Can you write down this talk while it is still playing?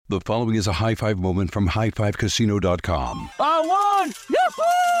The following is a high-five moment from highfivecasino.com. I won!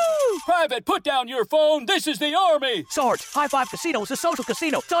 Yahoo! Private, put down your phone. This is the Army. Sarge, High Five Casino is a social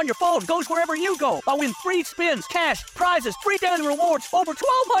casino. It's on your phone. Goes wherever you go. I win free spins, cash, prizes, free daily rewards, over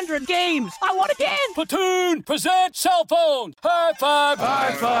 1,200 games. I won again. Platoon, present cell phone. High Five.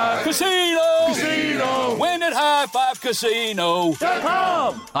 High Five. Casino. Casino. Win at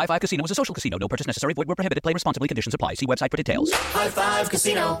highfivecasino.com. High Five Casino is a social casino. No purchase necessary. Void where prohibited. Play responsibly. Conditions apply. See website for details. High Five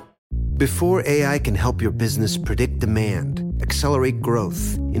Casino. Before AI can help your business predict demand, accelerate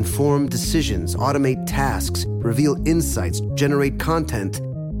growth, inform decisions, automate tasks, reveal insights, generate content,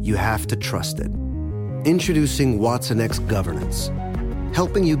 you have to trust it. Introducing watsonx Governance,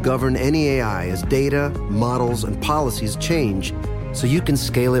 helping you govern any AI as data, models, and policies change so you can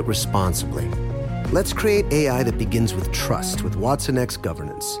scale it responsibly. Let's create AI that begins with trust with watsonx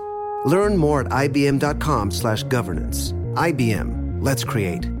Governance. Learn more at ibm.com/governance. IBM, let's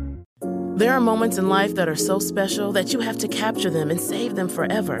create. There are moments in life that are so special that you have to capture them and save them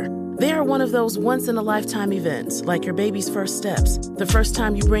forever. They are one of those once-in-a-lifetime events, like your baby's first steps, the first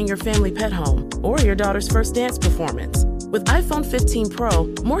time you bring your family pet home, or your daughter's first dance performance. With iPhone 15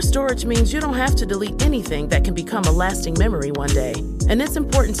 Pro, more storage means you don't have to delete anything that can become a lasting memory one day. And it's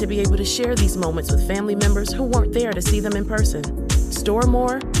important to be able to share these moments with family members who weren't there to see them in person. Store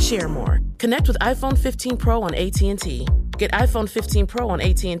more, share more. Connect with iPhone 15 Pro on AT&T. Get iPhone 15 Pro on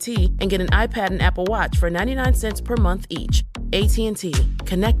AT&T and get an iPad and Apple Watch for 99 cents per month each. AT&T.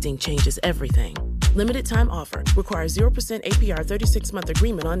 Connecting changes everything. Limited time offer. Requires 0% APR 36-month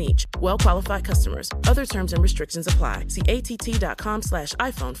agreement on each. Well-qualified customers. Other terms and restrictions apply. See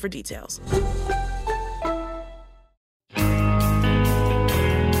att.com/iPhone for details.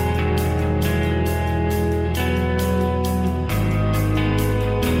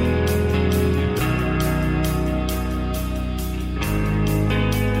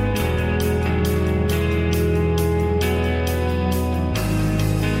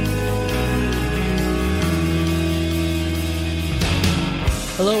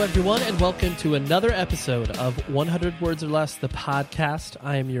 Hello, everyone, and welcome to another episode of 100 Words or Less, the podcast.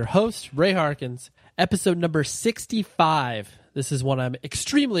 I am your host, Ray Harkins, episode number 65. This is one I'm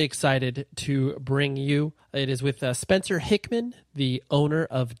extremely excited to bring you. It is with Spencer Hickman, the owner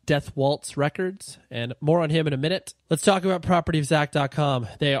of Death Waltz Records, and more on him in a minute. Let's talk about PropertyofZach.com.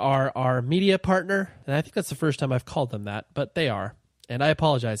 They are our media partner, and I think that's the first time I've called them that, but they are. And I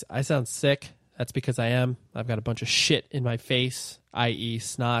apologize. I sound sick. That's because I am. I've got a bunch of shit in my face, i.e.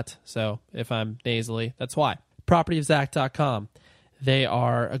 snot. So if I'm nasally, that's why. PropertyofZach.com. They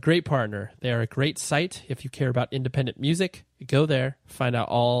are a great partner. They are a great site. If you care about independent music, go there, find out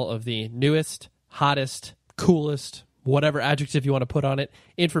all of the newest, hottest, coolest, whatever adjective you want to put on it,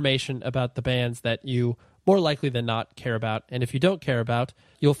 information about the bands that you more likely than not care about. And if you don't care about,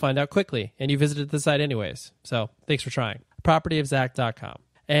 you'll find out quickly. And you visited the site anyways. So thanks for trying. PropertyofZach.com.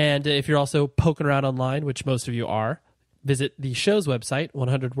 And if you're also poking around online, which most of you are, visit the show's website,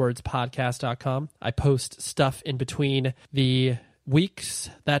 100wordspodcast.com. I post stuff in between the weeks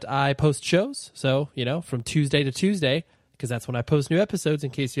that I post shows. So, from Tuesday to Tuesday, because that's when I post new episodes, in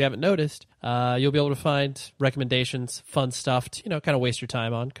case you haven't noticed, you'll be able to find recommendations, fun stuff to, kind of waste your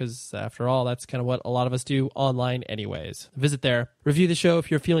time on, because after all, that's kind of what a lot of us do online anyways. Visit there. Review the show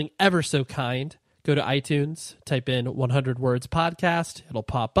if you're feeling ever so kind. Go to iTunes, type in 100 Words Podcast. It'll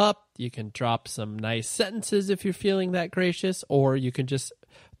pop up. You can drop some nice sentences if you're feeling that gracious, or you can just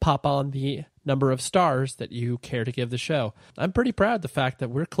pop on the number of stars that you care to give the show. I'm pretty proud of the fact that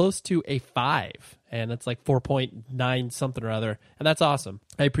we're close to a 5, and it's like 4.9 something or other, and that's awesome.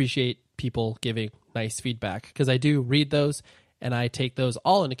 I appreciate people giving nice feedback, because I do read those, and I take those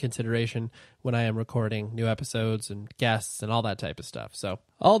all into consideration when I am recording new episodes and guests and all that type of stuff. So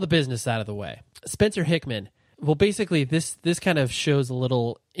all the business out of the way. Spencer Hickman. Well, basically, this kind of shows a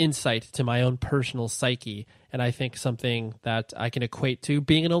little insight to my own personal psyche, and I think something that I can equate to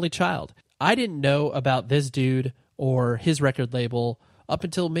being an only child. I didn't know about this dude or his record label up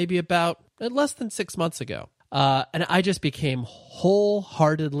until maybe about less than 6 months ago. And I just became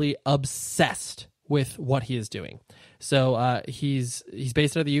wholeheartedly obsessed with what he is doing. So he's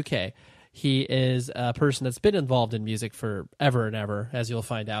based out of the UK. He is a person that's been involved in music forever and ever, as you'll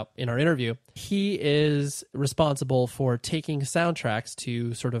find out in our interview. He is responsible for taking soundtracks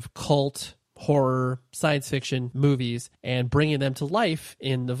to sort of cult, horror, science fiction movies and bringing them to life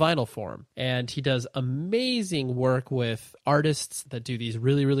in the vinyl form. And he does amazing work with artists that do these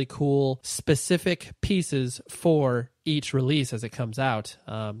really, really cool, specific pieces for each release as it comes out.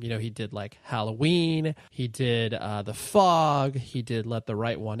 He did like Halloween, he did The Fog, he did Let the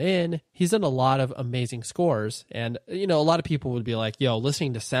Right One In. He's done a lot of amazing scores. And, a lot of people would be like, yo,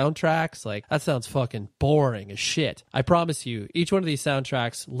 listening to soundtracks, like that sounds fucking boring as shit. I promise you, each one of these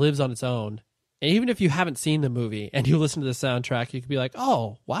soundtracks lives on its own. And even if you haven't seen the movie and you listen to the soundtrack, you could be like,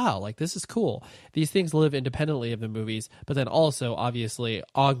 oh, wow, like this is cool. These things live independently of the movies, but then also obviously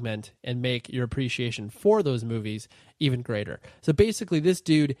augment and make your appreciation for those movies even greater. So basically this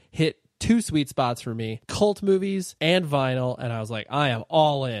dude hit 2 sweet spots for me, cult movies and vinyl, and I was like, I am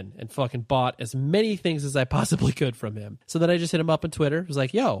all in, and fucking bought as many things as I possibly could from him. So then I just hit him up on Twitter. I was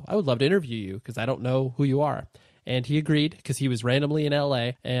like, yo, I would love to interview you because I don't know who you are. And he agreed because he was randomly in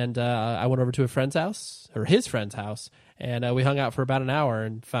LA, and I went over to his friend's house, and we hung out for about an hour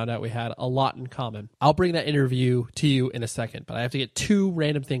and found out we had a lot in common. I'll bring that interview to you in a second, but I have to get 2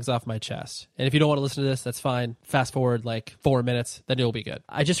 random things off my chest. And if you don't want to listen to this, that's fine. Fast forward like 4 minutes, then it'll be good.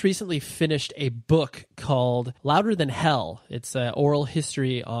 I just recently finished a book called Louder Than Hell. It's an oral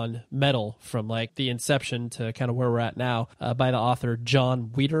history on metal from like the inception to kind of where we're at now by the author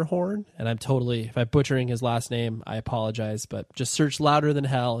John Wiederhorn. And if I'm butchering his last name, I apologize, but just search Louder Than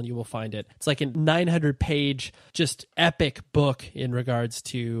Hell and you will find it. It's like a 900-page, just epic book in regards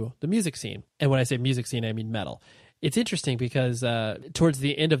to the music scene. And when I say music scene, I mean metal. It's interesting because towards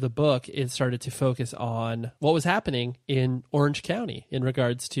the end of the book, it started to focus on what was happening in Orange County in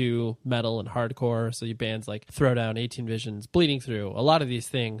regards to metal and hardcore. So you bands like Throwdown, 18 Visions, Bleeding Through, a lot of these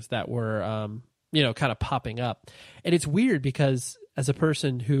things that were, kind of popping up. And it's weird because as a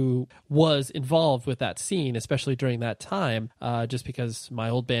person who was involved with that scene, especially during that time, just because my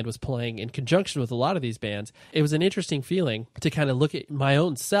old band was playing in conjunction with a lot of these bands, it was an interesting feeling to kind of look at my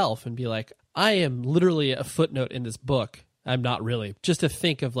own self and be like, I am literally a footnote in this book. I'm not really. Just to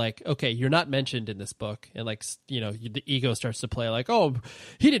think of like, okay, you're not mentioned in this book. And like, the ego starts to play like, oh,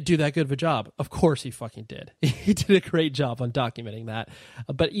 he didn't do that good of a job. Of course he fucking did. He did a great job on documenting that.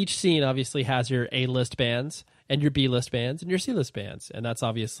 But each scene obviously has your A-list bands and your B-list bands and your C-list bands. And that's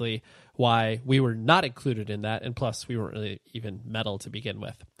obviously why we were not included in that. And plus, we weren't really even metal to begin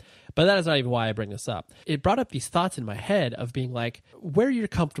with. But that is not even why I bring this up. It brought up these thoughts in my head of being like, where you're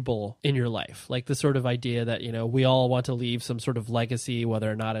comfortable in your life. Like the sort of idea that, we all want to leave some sort of legacy, whether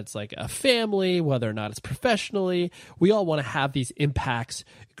or not it's like a family, whether or not it's professionally. We all want to have these impacts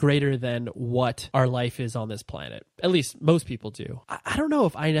greater than what our life is on this planet. At least most people do. I don't know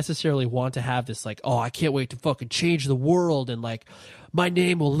if I necessarily want to have this like, oh, I can't wait to fucking change the world and like my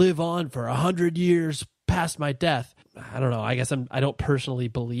name will live on for 100 years past my death. I don't know. I guess I don't personally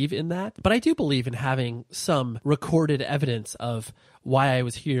believe in that, but I do believe in having some recorded evidence of why I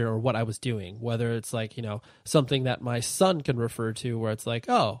was here or what I was doing, whether it's like, something that my son can refer to where it's like,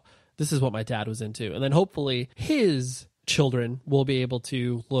 oh, this is what my dad was into. And then hopefully his children will be able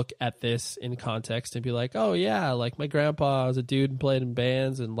to look at this in context and be like, oh yeah, like my grandpa was a dude and played in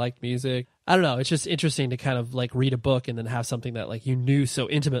bands and liked music. I don't know. It's just interesting to kind of like read a book and then have something that like you knew so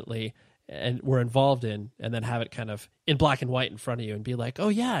intimately and were involved in, and then have it kind of in black and white in front of you and be like, oh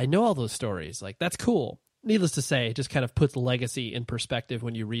yeah, I know all those stories. Like, that's cool. Needless to say, it just kind of puts the legacy in perspective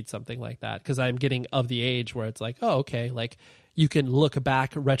when you read something like that. Because I'm getting of the age where it's like, oh, okay, like you can look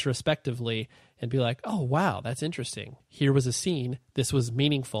back retrospectively and be like, oh, wow, that's interesting. Here was a scene. This was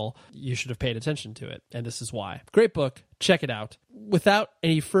meaningful. You should have paid attention to it. And this is why. Great book. Check it out. Without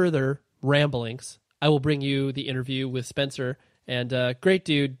any further ramblings, I will bring you the interview with Spencer. And great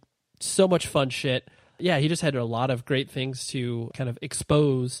dude. So much fun shit. Yeah, he just had a lot of great things to kind of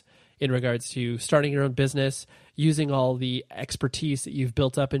expose in regards to starting your own business, using all the expertise that you've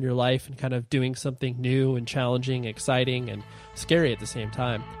built up in your life and kind of doing something new and challenging, exciting, and scary at the same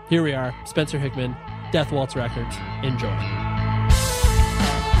time. Here we are, Spencer Hickman, Death Waltz Records. Enjoy.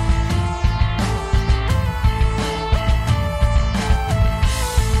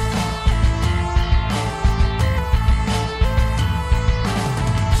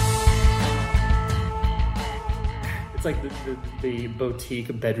 It's like the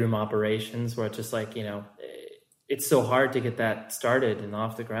boutique bedroom operations where it's just like, it's so hard to get that started and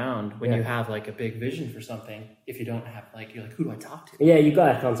off the ground when you have like a big vision for something. If you don't have like, you're like, who do I talk to? Yeah, you got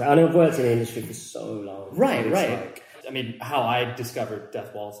to have contact. I know I've worked in the industry for so long. Right. Like, I mean, how I discovered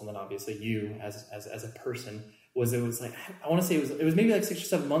Death Waltz and then obviously you as a person was, it was like, I want to say it was maybe like 6 or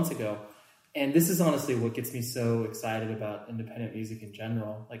 7 months ago. And this is honestly what gets me so excited about independent music in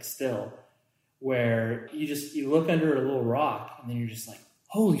general, like still. Where you look under a little rock and then you're just like,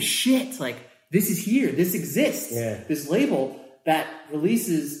 holy shit, like this is here, this exists. Yeah. This label that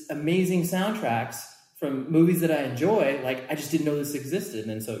releases amazing soundtracks from movies that I enjoy, like I just didn't know this existed.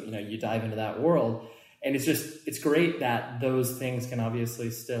 And so, you dive into that world And it's great that those things can obviously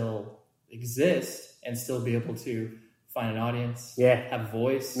still exist and still be able to find an audience, have a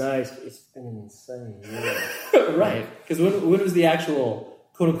voice. No, it's been insane. Right. Because when was the actual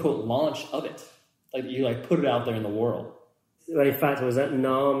quote-unquote launch of it? Like, you like put it out there in the world. Well, in fact, I was at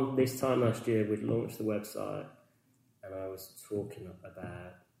NAMM this time last year. We'd launched the website, and I was talking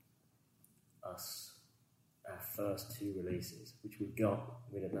about our first 2 releases, which we'd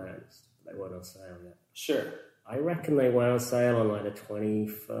announced, but they weren't on sale yet. Sure. I reckon they went on sale on like the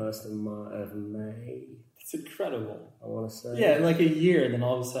 21st of May. It's incredible. I want to say. Yeah, in like a year, and then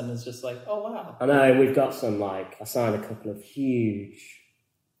all of a sudden it's just like, oh wow. I know, we've got some I signed a couple of huge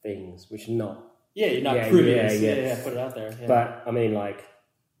things, which are not. Yeah, you're not previous. Yeah, put it out there. Yeah. But I mean, like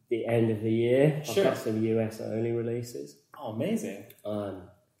the end of the year, sure. I've got some US only releases. Oh, amazing.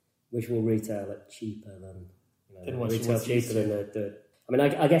 Which will retail at cheaper than cheaper than the. I mean,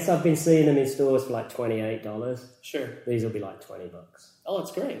 I guess I've been seeing them in stores for like $28. Sure. These will be like $20. Oh,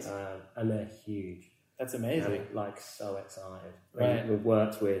 that's great. And they're huge. That's amazing. I'm like so excited. Right. We've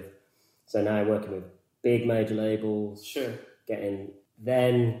worked with, so now working with big major labels. Sure. Getting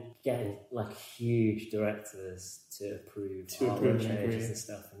like huge directors to approve changes and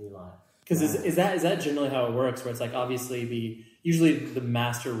stuff, and you're like, because is that generally how it works? Where it's like obviously usually the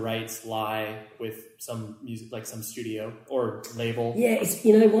master rights lie with some music, like some studio or label. Yeah, it's,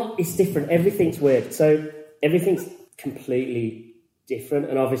 you know what? It's different. Everything's weird. So everything's completely different,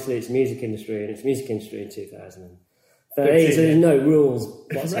 and obviously it's music industry, and it's music industry in 2013, so there's no rules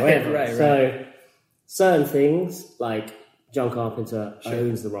whatsoever. Right. So certain things like John Carpenter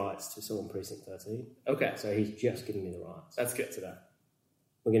owns the rights to Assault on Precinct 13. Okay. So he's just giving me the rights. That's good. To that.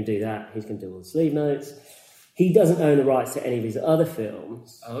 We're going to do that. He's going to do all the sleeve notes. He doesn't own the rights to any of his other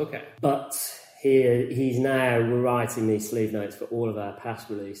films. Oh, okay. But he's now rewriting these sleeve notes for all of our past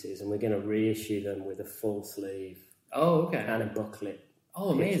releases, and we're going to reissue them with a full sleeve. Oh, okay. And a booklet. Oh,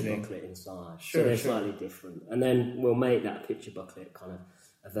 amazing. Booklet inside. Sure, so they're slightly different. And then we'll make that picture booklet kind of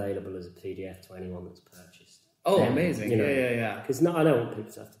available as a PDF to anyone that's purchased. Oh, amazing. Yeah. Because I don't want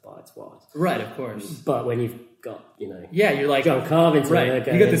people to have to buy it twice. Right, of course. But when you've got, you're like John Carpenter, right.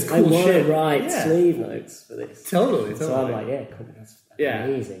 Going, you got this cool I shit. I want to write sleeve notes for this. Totally. So I'm like, that's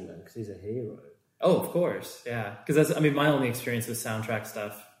amazing, then, because he's a hero. Oh, of course, yeah. Because that's, my only experience with soundtrack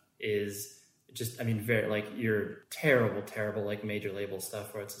stuff is just, very like your terrible like major label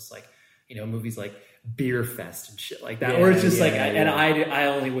stuff where it's just like, movies like Beer Fest and shit like that, or it's just I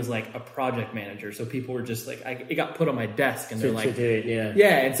only was like a project manager, so people were just like, it got put on my desk and they're like, to do it,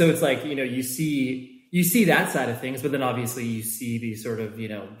 and so it's like, you see that side of things, but then obviously you see the sort of,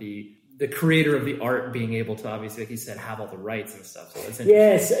 the creator of the art being able to obviously, like you said, have all the rights and stuff. So it's interesting.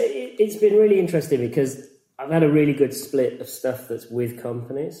 Yes, it's been really interesting because I've had a really good split of stuff that's with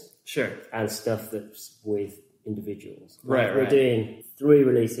companies, sure, and stuff that's with individuals. Right. We're doing 3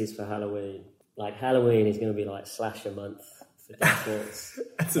 releases for Halloween. Like Halloween is going to be like slasher month for Death Waltz.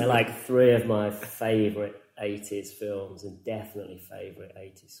 They're like 3 of my favourite 80s films and definitely favourite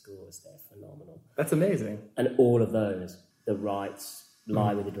 80s scores. They're phenomenal. That's amazing. And all of those, the rights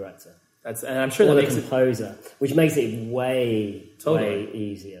lie with the director. And I'm sure or that the makes composer, which makes it way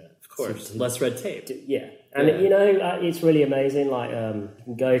easier. Of course, less red tape. And it's really amazing. Like you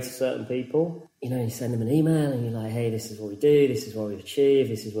can go to certain people, you send them an email and you're like, hey, this is what we do, this is what we've achieved,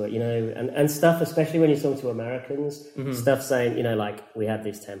 this is what, and stuff, especially when you're talking to Americans, stuff saying, like we had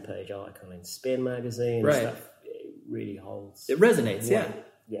this 10-page article in Spin magazine, and stuff, it really holds. It resonates,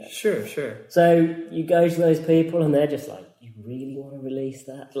 yeah. Sure. So you go to those people and they're just like, you really want to release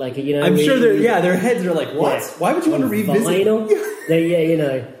that? Like, I'm sure their heads are like, what? Yeah. Why would you want to revisit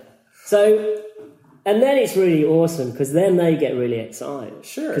vinyl? So, and then it's really awesome because then they get really excited.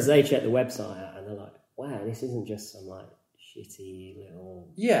 Sure. Because they check the website out and they're like, wow, this isn't just some like shitty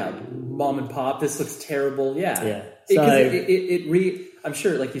little... Yeah, mom and pop, this looks terrible. Yeah. So, I'm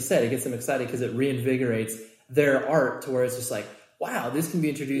sure, like you said, it gets them excited because it reinvigorates their art to where it's just like, wow, this can be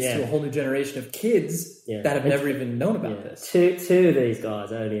introduced to a whole new generation of kids that have never even known about this. Two of these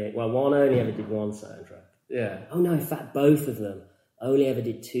guys one only ever did 1 soundtrack. Yeah. Oh no, in fact, both of them only ever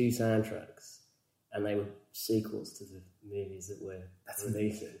did 2 soundtracks, and they were sequels to the movies that we're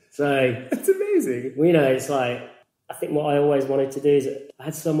releasing. So that's amazing. It's like, I think what I always wanted to do is, I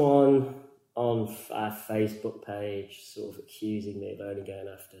had someone on our Facebook page sort of accusing me of only going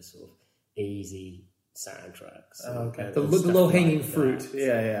after sort of easy soundtracks. Okay. The low-hanging fruit.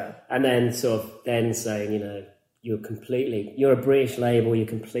 Yeah. And then sort of saying, you're a British label, you're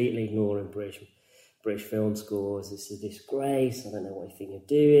completely ignoring British film scores. It's a disgrace. I don't know what you think you're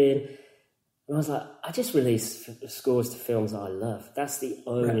doing. And I was like, I just release scores to films that I love. That's the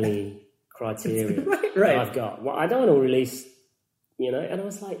only criteria right. I've got. Well, I don't want to release, you know, and I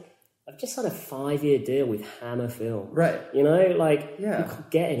was like, I've just had a 5-year deal with Hammer Film. Right. You know, like, yeah. you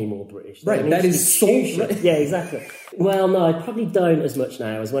can't get any more British. Right, that is so... Right. Yeah, exactly. Well, no, I probably don't as much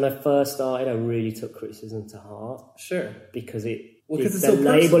now as when I first started. I really took criticism to heart. Sure. Because the so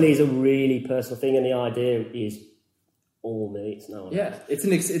label is a really personal thing, and the idea is all me. It's no one else.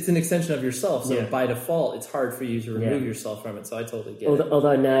 It's an extension of yourself. So by default, it's hard for you to remove yourself from it. So I totally get it.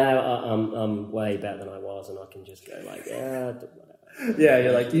 Although now I'm way better than I was, and I can just go like, yeah,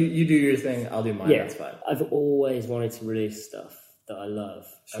 you're like, you do your thing, I'll do mine, that's fine. I've always wanted to release stuff that I love.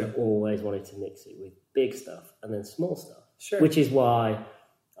 Sure. I've always wanted to mix it with big stuff and then small stuff. Sure. Which is why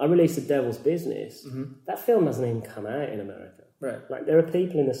I released The Devil's Business. Mm-hmm. That film hasn't even come out in America. Right. Like, there are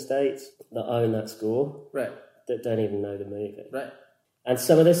people in the States that own that score. Right. That don't even know the movie. Right. And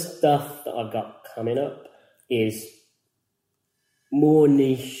some of the stuff that I've got coming up is more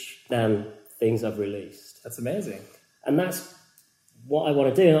niche than things I've released. That's amazing. And that's what I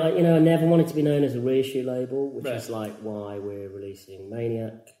want to do. I never wanted to be known as a reissue label, which is like why we're releasing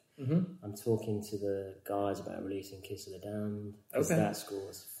Maniac. Mm-hmm. I'm talking to the guys about releasing Kiss of the Damned, because that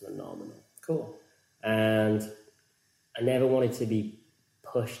score's phenomenal. Cool. And I never wanted to be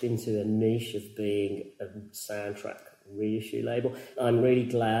pushed into a niche of being a soundtrack reissue label. I'm really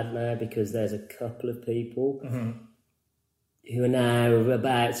glad now, because there's a couple of people who are now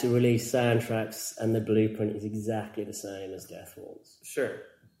about to release soundtracks, and the blueprint is exactly the same as Death Waltz. Sure.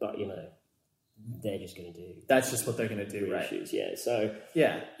 But, you know, they're just going to do... That's just what they're going to do, reissues, yeah. So...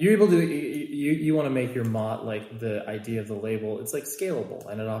 Yeah. You're able to... You want to make your like, the idea of the label, it's, like, scalable,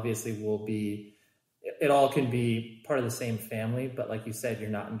 and it obviously will be... It all can be part of the same family, but like you said,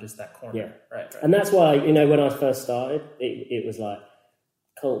 you're not in just that corner. Yeah. Right. And that's why, you know, when I first started, it was like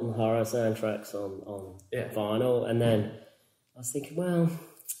cult and horror soundtracks on vinyl, and then... I was thinking, well,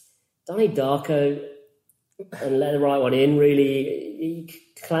 Donnie Darko and Let the Right One In, really, you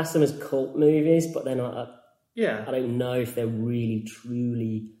class them as cult movies, but then I don't know if they're really,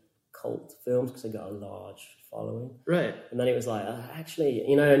 truly cult films, because they've got a large following. Right. And then it was like, actually,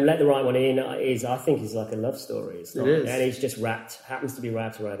 you know, and Let the Right One In I think is like a love story. It's not, it is. And it's just happens to be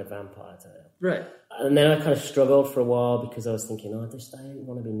wrapped around a vampire tale. Right. And then I kind of struggled for a while, because I was thinking, I just don't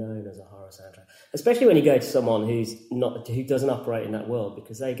want to be known as a horror soundtrack. Especially when you go to someone who doesn't operate in that world,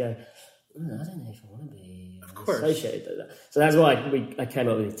 because they go, I don't know if I want to be associated with that. So that's why I came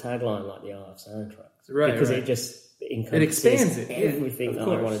up with a tagline like the Art of Soundtracks. Right. Because it just encompasses everything that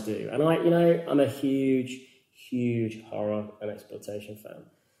I want to do. And I'm a huge, huge horror and exploitation fan.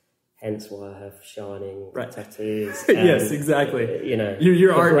 Hence why I have Shining tattoos. And, yes, exactly. You know,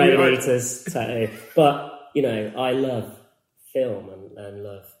 your art, Brain Eaters tattoo. But, you know, I love film and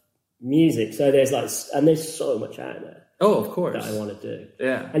love music. So there's so much out there. Oh, of course. That I want to do.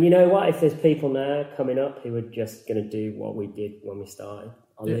 Yeah. And you know what? If there's people now coming up who are just going to do what we did when we started,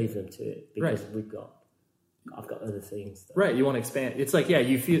 I'll leave them to it, because I've got other things. Right. You want to expand. It's like,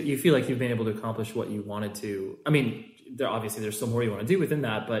 you feel like you've been able to accomplish what you wanted to. I mean, there's still more you want to do within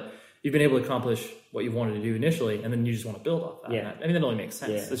that, but you've been able to accomplish what you wanted to do initially, and then you just want to build off that. Yeah. I mean, that only makes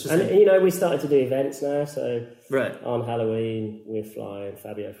sense. Yeah. It's just you know, we started to do events now, so on Halloween, we're flying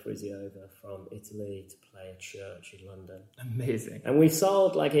Fabio Frizzi over from Italy to play a church in London. Amazing. And we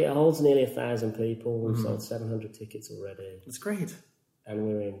sold, it holds nearly 1,000 people. We've sold 700 tickets already. That's great. And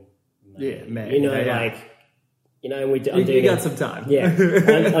we're in May. Yeah, May. You know, you know, you got some time. Yeah.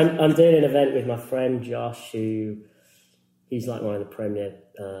 I'm doing an event with my friend Josh, he's like one of the premier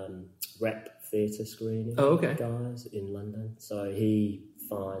rep theatre screening guys in London. So he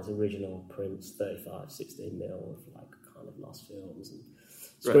finds original prints, 35, 16mm of kind of lost films, and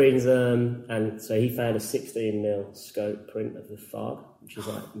screens them. And so he found a 16mm scope print of The Fog, which is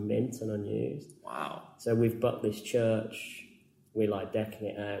mint and unused. Wow. So we've booked this church. We're decking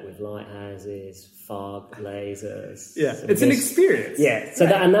it out with lighthouses, fog, lasers. Yeah, it's an experience. Yeah, so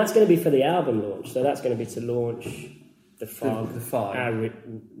that's going to be for the album launch. So that's going to be to launch The Fog, our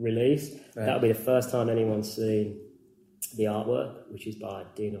release. Right. That'll be the first time anyone's seen the artwork, which is by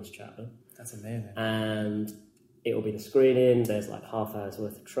Dinos Chapman. That's amazing. And it'll be the screening. There's half hour's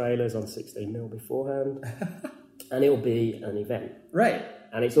worth of trailers on 16mm beforehand. And it'll be an event. Right.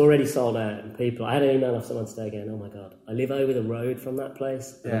 And it's already sold out, and I had an email off someone today going, oh my God, I live over the road from that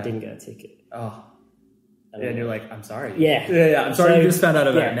place, and I didn't get a ticket. Oh. And you're like, I'm sorry. Yeah. I'm sorry you just found out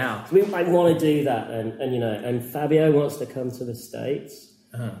about it now. We might want to do that, and you know, and Fabio wants to come to the States,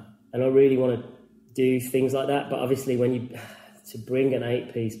 and I really want to do things like that, but obviously when you to bring an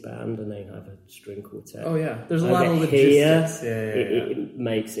 8-piece band and then have a string quartet. Oh yeah, there's a lot of logistics. It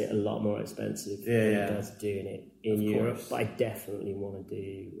makes it a lot more expensive than it does doing it in Europe. Course. But I definitely want to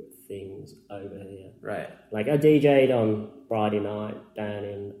do things over here. Right. Like I DJ'd on Friday night down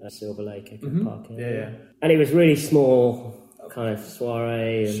in Silver Lake Park area. And it was really small, kind of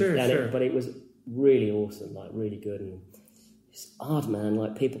soiree. And but it was really awesome, like really good. And it's odd, man.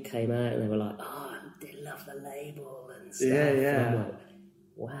 Like people came out and they were like, "Oh, they love the label and stuff." And I'm like,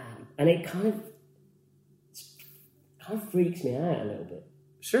 wow. And it kind of freaks me out a little bit.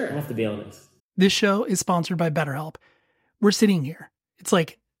 Sure. I have to be honest. This show is sponsored by BetterHelp. We're sitting here. It's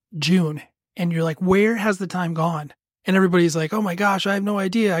like June, and you're like, where has the time gone? And everybody's like, oh my gosh, I have no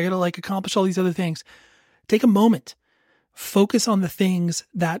idea. I got to like accomplish all these other things. Take a moment. Focus on the things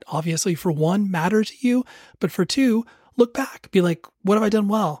that obviously for one matter to you, but for two, look back. Be like, what have I done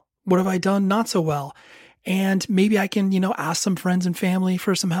well? What have I done not so well? And maybe I can, ask some friends and family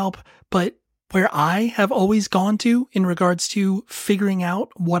for some help. But where I have always gone to in regards to figuring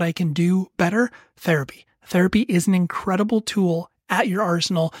out what I can do better, therapy. Therapy is an incredible tool at your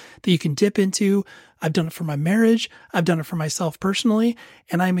arsenal that you can dip into. I've done it for my marriage. I've done it for myself personally.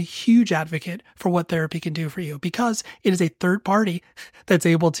 And I'm a huge advocate for what therapy can do for you because it is a third party that's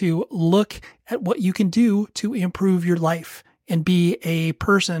able to look at what you can do to improve your life and be a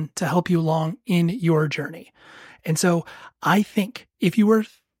person to help you along in your journey. And so I think if you were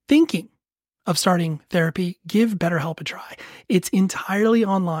thinking of starting therapy, give BetterHelp a try. It's entirely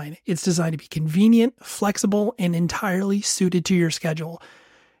online. It's designed to be convenient, flexible, and entirely suited to your schedule.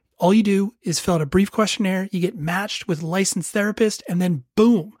 All you do is fill out a brief questionnaire, you get matched with a licensed therapist, and then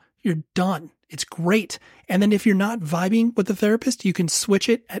boom, you're done. It's great. And then if you're not vibing with the therapist, you can switch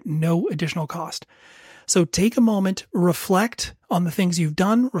it at no additional cost. So take a moment, reflect on the things you've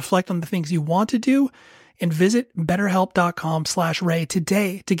done, reflect on the things you want to do, and visit betterhelp.com/Ray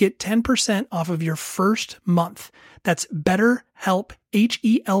today to get 10% off of your first month. That's BetterHelp,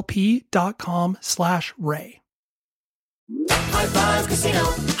 HELP.com/Ray. High Five Casino.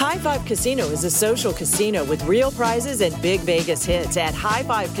 High Five Casino is a social casino with real prizes and big Vegas hits at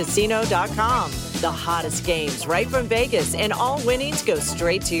highfivecasino.com. The hottest games right from Vegas, and all winnings go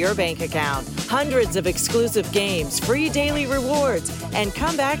straight to your bank account. Hundreds of exclusive games, free daily rewards, and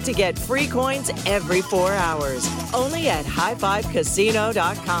come back to get free coins every 4 hours. Only at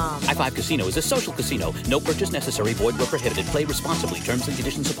highfivecasino.com. High Five Casino is a social casino. No purchase necessary. Void where prohibited. Play responsibly. Terms and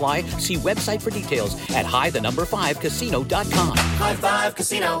conditions apply. See website for details at high5casino.com. High Five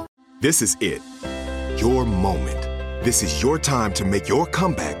Casino. This is it. Your moment. This is your time to make your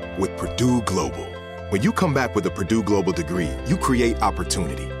comeback with Purdue Global. When you come back with a Purdue Global degree, you create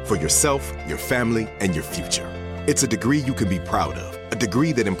opportunity for yourself, your family, and your future. It's a degree you can be proud of, a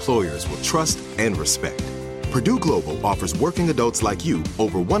degree that employers will trust and respect. Purdue Global offers working adults like you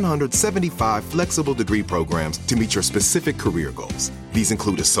over 175 flexible degree programs to meet your specific career goals. These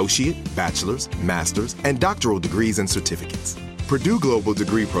include associate, bachelor's, master's, and doctoral degrees and certificates. Purdue Global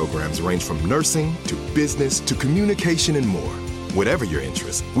degree programs range from nursing to business to communication and more. Whatever your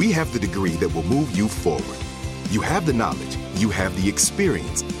interest, we have the degree that will move you forward. You have the knowledge, you have the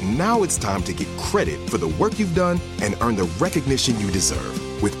experience. Now it's time to get credit for the work you've done and earn the recognition you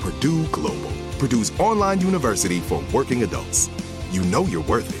deserve with Purdue Global, Purdue's online university for working adults. You know you're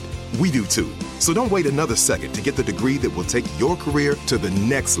worth it. We do too. So don't wait another second to get the degree that will take your career to the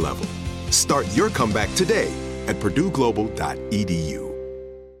next level. Start your comeback today at purdueglobal.edu.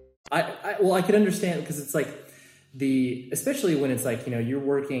 I could understand because it's like especially when it's like, you're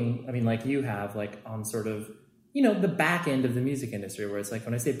working, like you have like on sort of, the back end of the music industry where it's like,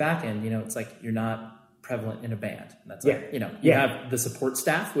 when I say back end, it's like you're not prevalent in a band. And that's like, you have the support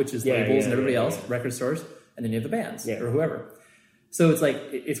staff, which is labels and everybody else, record stores, and then you have the bands or whoever. So it's like,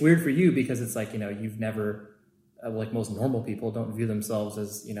 it's weird for you because it's like, you've never, like most normal people don't view themselves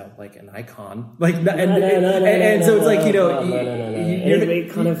as, like an icon. Like, so it's like,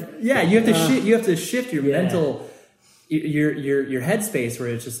 you have to shift your mental, your headspace where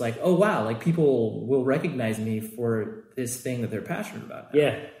it's just like, oh wow, like people will recognize me for this thing that they're passionate about.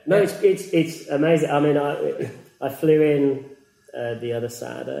 It's amazing. I flew in the other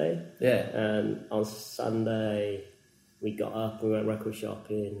Saturday. On Sunday we got up, we went record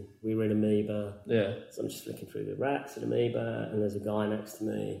shopping, we were in Amoeba. So I'm just flicking through the racks at Amoeba, and there's a guy next to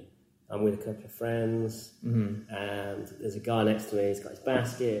me. I'm with a couple of friends, and there's a guy next to me, he's got his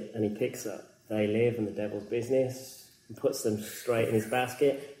basket, and he picks up They Live and The Devil's Business and puts them straight in his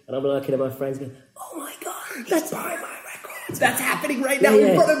basket. And I'm looking at my friends going, oh my God, that's buying my records. That's happening right now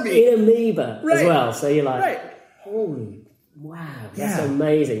in front of me. In Amoeba as well. So you're like, holy wow, that's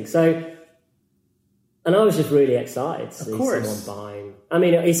amazing. So And I was just really excited to see someone buying. I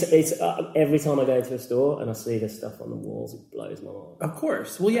mean, it's every time I go into a store and I see this stuff on the walls, it blows my mind. Of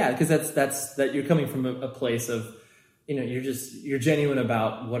course. Well, yeah, because that's you're coming from a place of, you're genuine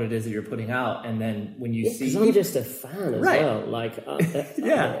about what it is that you're putting out, and then when you see, because I'm just a fan as well. Like, I'm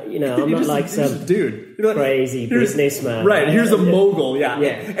not like some dude, crazy businessman. Right? Here's a mogul. Yeah.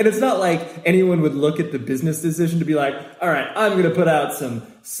 And it's not like anyone would look at the business decision to be like, all right, I'm going to put out some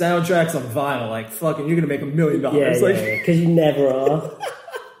soundtracks on vinyl. Like, fucking, you're going to make $1 million. Because you never are.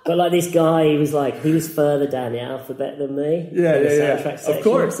 But like this guy, he was further down the alphabet than me. Yeah. Section. Of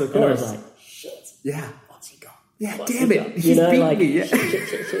course. And I was like, shit. Yeah. Yeah, What's damn it! He's beat me. Yeah.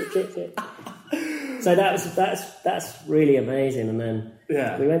 Shit. So that's really amazing. And then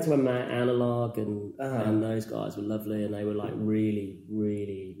we went to Analog, and those guys were lovely, and they were like really,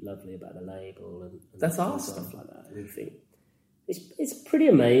 really lovely about the label and that's awesome, stuff like that. And you think it's pretty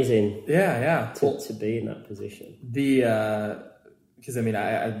amazing. To be in that position. Because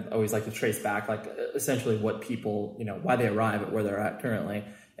I always like to trace back, like essentially what people, why they arrive at where they're at currently.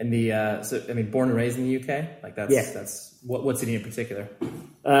 And born and raised in the UK, like that's what city in particular?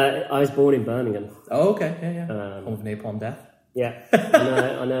 I was born in Birmingham. Oh, okay, yeah. Home of Napalm Death. Yeah,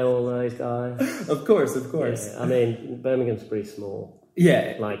 I know all those guys. Of course. Yeah, Birmingham's pretty small.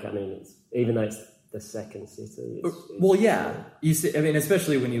 Yeah, it's even though it's the second city. You see,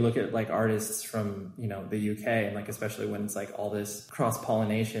 especially when you look at like artists from the UK, and like especially when it's like all this cross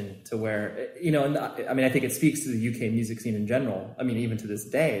pollination to where and I think it speaks to the UK music scene in general. Even to this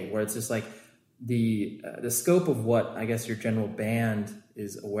day, where it's just like the scope of what I guess your general band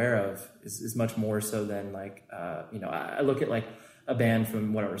is aware of is much more so than like I look at like a band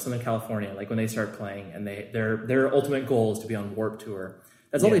from Southern California, like when they start playing and their ultimate goal is to be on Warped Tour.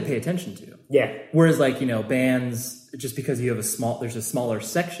 That's all they pay attention to. Yeah. Whereas like, bands, just because you have there's a smaller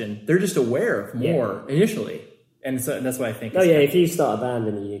section, they're just aware of more initially. And so that's what I think. If you start a band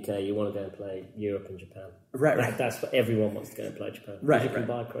in the UK, you want to go and play Europe and Japan. Right. That's what everyone wants to go and play Japan. Right. You can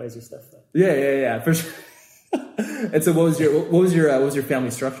buy crazy stuff there. Yeah, for sure. And so what was your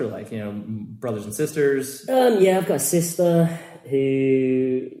family structure like? Brothers and sisters? I've got a sister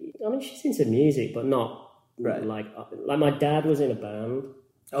who, she's into music, but not like my dad was in a band.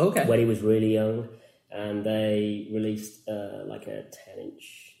 Oh, okay. When he was really young, and they released like a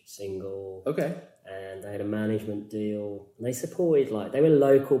 10-inch single. Okay. And they had a management deal. And they supported they were a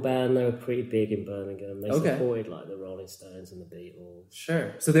local band. They were pretty big in Birmingham. They supported like the Rolling Stones and the Beatles.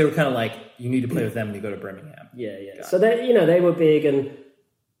 Sure. So they were kind of like, you need to play with them when you go to Birmingham. Yeah. So they were big, and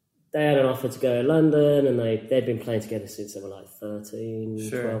they had an offer to go to London, and they'd been playing together since they were like 12, 13.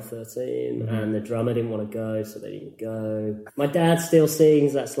 Mm-hmm. And the drummer didn't want to go, so they didn't go. My dad still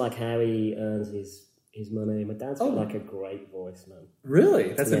sings. That's like how he earns his money. My dad's got like a great voice, man.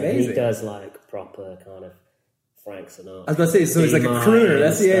 Really? That's amazing. He does like proper kind of Frank Sinatra. I was about to say, so he's like a crooner.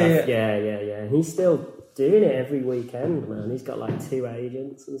 That's Yeah. And he's still doing it every weekend, man. He's got like 2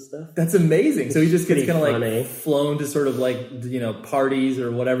 agents and stuff. That's amazing. So he just gets kind of like flown to sort of like, parties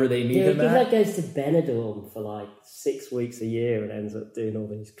or whatever they need him at. He goes to Benidorm for like 6 weeks a year and ends up doing all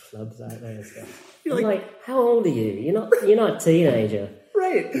these clubs out there and stuff. You're like, how old are you? You're not a teenager.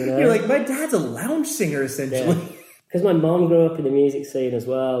 Right. You're like, my dad's a lounge singer essentially. Because my mom grew up in the music scene as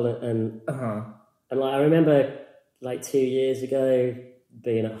well, and like I remember like 2 years ago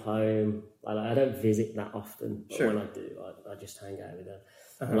being at home. I don't visit that often, but when I do, I just hang out with her.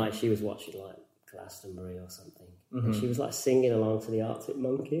 And like she was watching like Glastonbury or something, and she was like singing along to the Arctic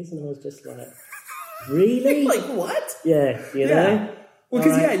Monkeys, and I was just like, really? Like what? Yeah, you know. Well,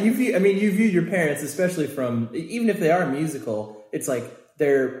 because you view your parents, especially from even if they are musical, it's like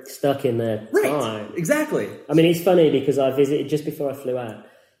they're stuck in their time. Exactly. It's funny because I visited just before I flew out.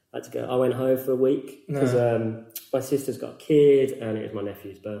 I went home for a week because my sister's got a kid, and it was my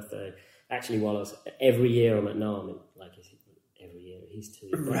nephew's birthday. Actually, every year I'm at NAMM, like every year he's 2,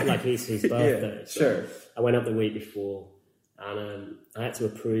 but like it's his birthday. Sure. I went up the week before, and I had to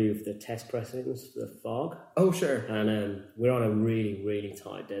approve the test pressings for the FOG. Oh, sure. And we're on a really, really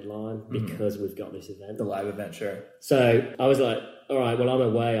tight deadline because we've got this event. The live event, sure. So I was like, all right, well, I'm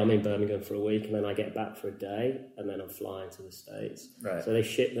away. I'm in Birmingham for a week, and then I get back for a day, and then I'm flying to the States. Right. So they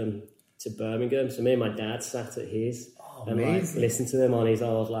ship them to Birmingham. So me and my dad sat at his and amazing. Listened to them on his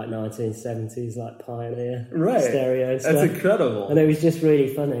old like 1970s like Pioneer Stereo stereo and stuff. That's incredible. And it was just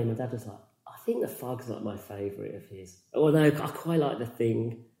really funny. And my dad was like, I think the Fog's like my favourite of his. Although I quite like The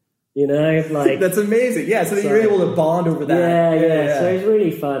Thing. Like that's amazing. Yeah, so that you're able to bond over that. Yeah. So it was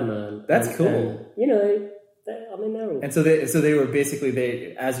really fun, man. That's cool. And, in there. And so they were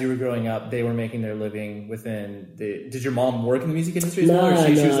basically, as you were growing up, they were making their living within did your mom work in the music industry as well? Or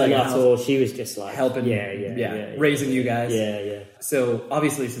she was like not at all. She was just like helping, raising you guys. Yeah. So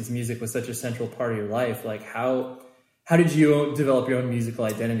obviously, since music was such a central part of your life, like how did you develop your own musical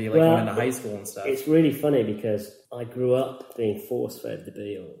identity, like going into high school and stuff? It's really funny because I grew up being force-fed the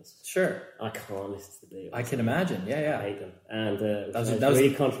Beatles. Sure. I can't listen to the Beatles. I can imagine. Yeah. I hate them. And that was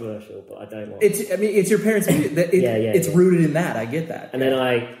really controversial, but I don't like it. It's your parents' music. It's rooted in that. I get that. And then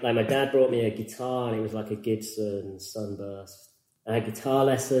my dad brought me a guitar, and it was like a Gibson Sunburst. I had guitar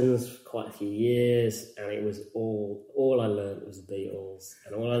lessons for quite a few years, and it was all I learned was the Beatles,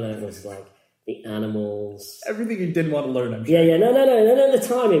 and all I learned was like the Animals. Everything you didn't want to learn, I'm sure. Yeah. No. And at the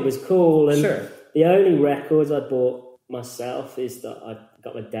time it was cool. And sure. The only records I bought myself is that I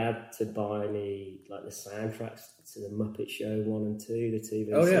got my dad to buy me like the soundtracks to the Muppet Show 1 and 2, the TV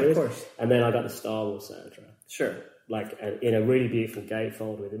series. Oh yeah, of course. And then I got the Star Wars soundtrack. Sure. Like in a really beautiful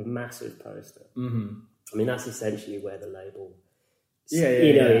gatefold with a massive poster. Mm-hmm. I mean, that's essentially where the label,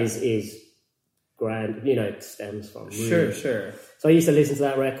 is grand, stems from. Really. Sure. So I used to listen to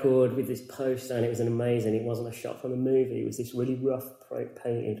that record with this poster, and it was amazing. It wasn't a shot from a movie. It was this really rough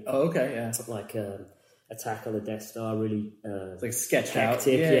painted. Oh, okay, yeah. Like Attack on the Death Star, really it's like sketched out.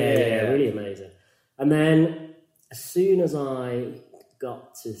 Yeah, really amazing. And then as soon as I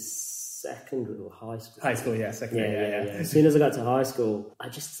got to secondary or high school, secondary, yeah. As soon as I got to high school, I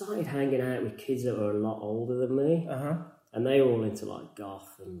just started hanging out with kids that were a lot older than me. And they were all into like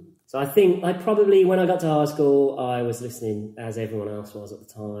goth, and so I think I probably, when I got to high school, I was listening as everyone else was at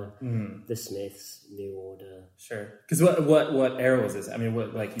the time. The Smiths, New Order. Sure. Because what era was this? I mean,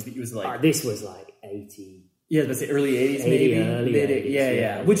 what like it was like this was like 80. Yeah, let's say early 80s, maybe. Early 80s,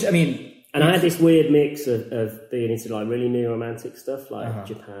 yeah. Which I mean, and I had this weird mix of being into like really new romantic stuff like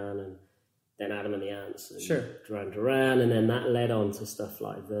Japan, and then Adam and the Ants, and Duran Duran, and then that led on to stuff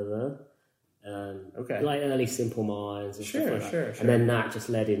like like early Simple Minds and stuff like that. Sure. And then that just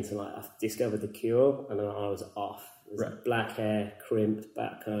led into like I discovered The Cure, and then I was off. It was black hair, crimped,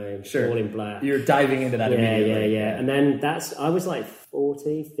 back comb, all in black. You're diving into that immediately. Yeah. And then I was like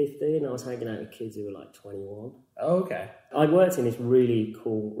 14, 15, I was hanging out with kids who were like 21. Oh, okay. I worked in this really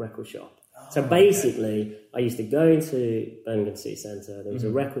cool record shop. So basically, I used to go into Birmingham City Centre. There was a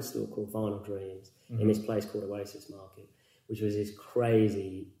record store called Vinyl Dreams in this place called Oasis Market, which was this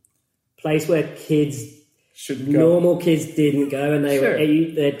crazy place where normal kids didn't go, and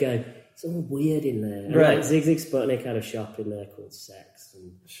they'd go, it's all weird in there. And like Zig Zig Sputnik had a shop in there called Sex,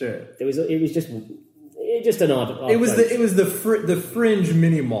 and it was just an odd it was the fringe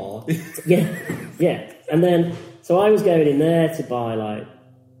mini mall. yeah. And then so I was going in there to buy like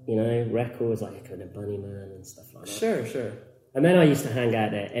records like Echo and the Bunnymen and stuff like that. Sure. And then I used to hang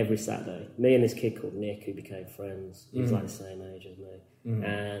out there every Saturday. Me and this kid called Nick, who became friends. He was like the same age as me.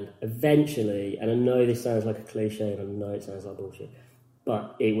 And eventually, and I know this sounds like a cliche, and I know it sounds like bullshit,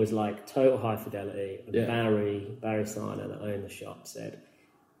 but it was like total high fidelity. And Barry Steiner, that owned the shop, said,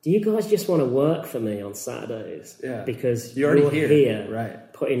 do you guys just want to work for me on Saturdays? Yeah. Because you're here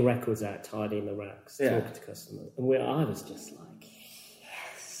putting records out, tidying the racks, talking to customers. And I was just like,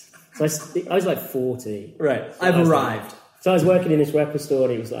 yes. So I was like 40. Right. I've arrived. So I was working in this record store,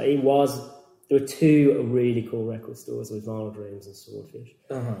 and there were two really cool record stores. There was Vinyl Dreams and Swordfish.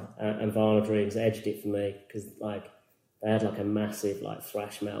 And Vinyl Dreams edged it for me because like they had like a massive like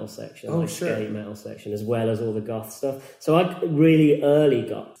thrash metal section, skate metal section, as well as all the goth stuff. So I really early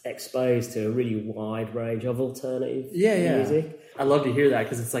got exposed to a really wide range of alternative music. I love to hear that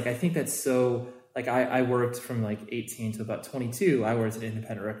because it's like, I think that's so... Like I worked from like 18 to about 22. I worked at an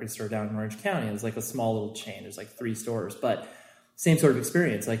independent record store down in Orange County. It was like a small little chain. There's like 3 stores, but same sort of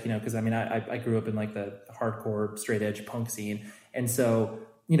experience. Like, because I mean, I grew up in like the hardcore straight edge punk scene. And so,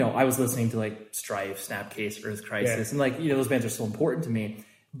 I was listening to like Strife, Snapcase, Earth Crisis. And like, those bands are so important to me.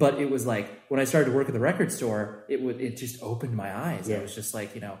 But it was like, when I started to work at the record store, it just opened my eyes. Yeah. I was just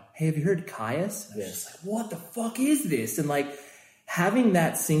like, hey, have you heard Caius? I was just like, what the fuck is this? And like, having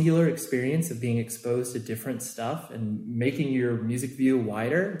that singular experience of being exposed to different stuff and making your music view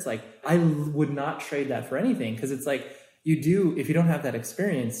wider, it's like, I would not trade that for anything. Because it's like, if you don't have that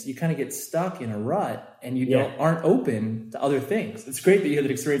experience, you kind of get stuck in a rut and you aren't open to other things. It's great that you had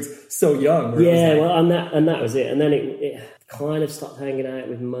that experience so young. And that was it. And then it kind of stopped hanging out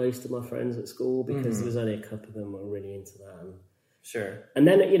with most of my friends at school because there was only a couple of them who were really into that. Sure. And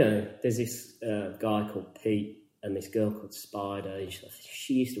then, there's this guy called Pete and this girl called Spider. And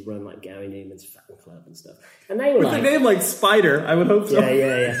she used to run like Gary Newman's fan club and stuff. And they were with a name like Spider, I would hope so.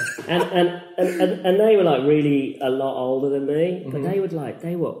 Yeah. And they were like really a lot older than me, but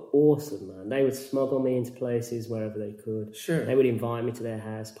they were awesome, man. They would smuggle me into places wherever they could. Sure. They would invite me to their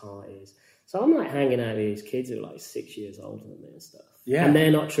house parties. So I'm like hanging out with these kids who are like 6 years older than me and stuff. Yeah. And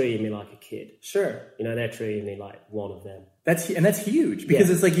they're not treating me like a kid. Sure. You know, they're treating me like one of them. That's huge because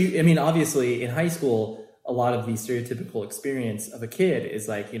it's like obviously in high school, a lot of the stereotypical experience of a kid is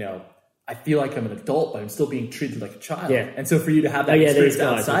like, I feel like I'm an adult, but I'm still being treated like a child. Yeah. And so for you to have that experience these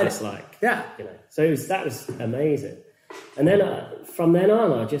guys outside, just like, so that was amazing. And then from then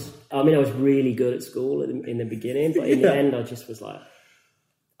on, I was really good at school in the beginning, but in the end, I just was like,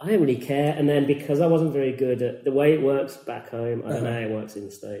 I don't really care. And then because I wasn't very good at the way it works back home, I don't know how it works in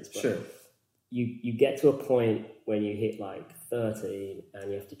the States, but you get to a point when you hit like 13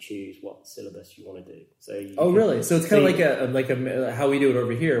 and you have to choose what syllabus you want to do. So really? So it's kind of like a how we do it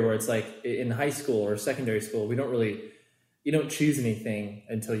over here, where it's like in high school or secondary school, you don't choose anything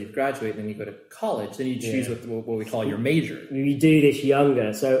until you graduate. Then you go to college. Then you choose what we call your major. You do this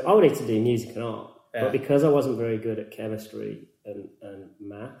younger. So I wanted to do music and art, but because I wasn't very good at chemistry and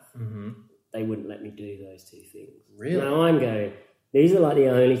math, they wouldn't let me do those two things. Really? Now I'm going, these are like the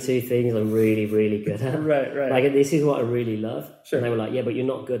only two things I'm really, really good at. Right. Like, this is what I really love. Sure. And they were like, yeah, but you're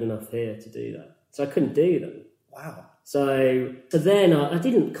not good enough here to do that. So I couldn't do them. Wow. So then I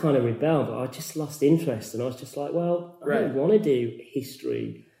didn't kind of rebel, but I just lost interest. And I was just like, well, I don't want to do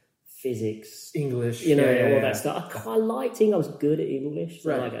history, physics, English, all that stuff. I liked it. I was good at English.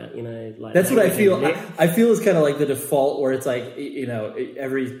 So that's what I feel. I feel is kind of like the default, where it's like,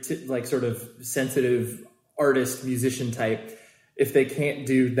 every sort of sensitive artist, musician type, if they can't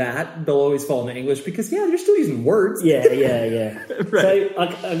do that, they'll always fall into English because you're still using words. Yeah. Right. So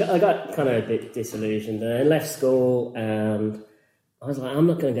I got kind of a bit disillusioned and left school, and I was like, I'm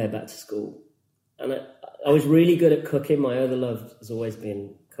not going to go back to school. And I was really good at cooking. My other love has always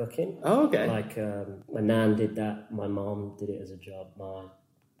been cooking. Oh, okay. Like my nan did that. My mom did it as a job. My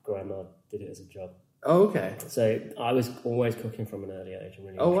grandma did it as a job. Oh, okay. So I was always cooking from an early age. I'm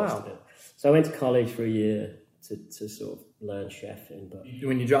really Wow. interested in it. So I went to college for a year to sort of learn chefing. But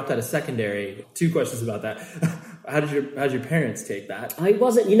when you dropped out of secondary, 2 questions about that. How did your parents take that? I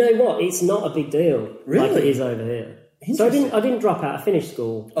wasn't. You know what? It's not a big deal. Really? Like it is over here. So I didn't drop out. I finished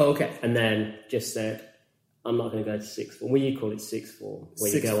school. Oh, okay. And then just said, I'm not going to go to sixth form. Well, you call it sixth form,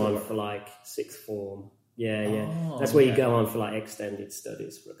 where you go on for like sixth form. Yeah. Oh, that's where you go on for like extended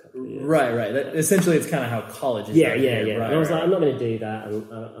studies for a couple of years. Right. Essentially, it's kind of how college is. Yeah. Right, and I was like, I'm not going to do that,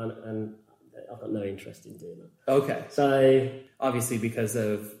 and I've got no interest in doing that. Okay. So obviously, because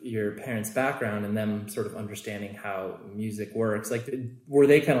of your parents' background and them sort of understanding how music works, like, were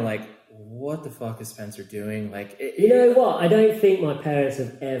they kind of like, what the fuck is Spencer doing? Like, you know what? I don't think my parents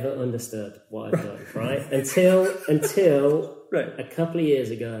have ever understood what I've done, right? Until a couple of years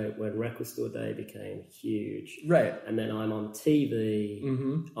ago, when Record Store Day became huge, right? And then I'm on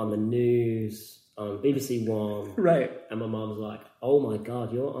TV, on the news, on BBC One, right? And my mum's like, "Oh my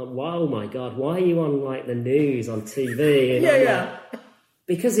god, you're on! Oh my god, why are you on like the news on TV?" And I'm like,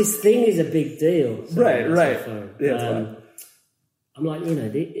 because this thing is a big deal, right? Yeah, I'm like,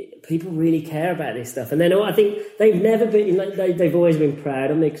 people really care about this stuff, and then I think they've never been like they've always been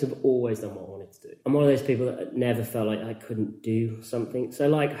proud of me because I've always done what I wanted to do. I'm one of those people that never felt like I couldn't do something. So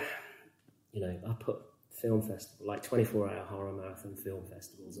like, I put film festival, like 24-hour horror marathon film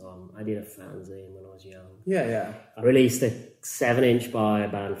festivals on. I did a fanzine when I was young. Yeah. I released a 7-inch by a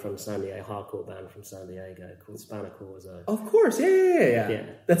band from San Diego, hardcore band from San Diego called Spanacorzo. Of course, yeah.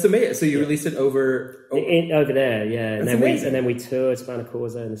 That's amazing. So you released it over there, yeah. And then we toured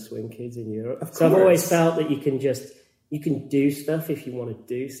Spanacorzo and the Swing Kids in Europe. So I've always felt that you can do stuff if you want to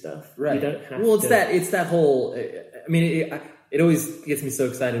do stuff. Right. You don't have to. Well, it's that whole. I mean, it always gets me so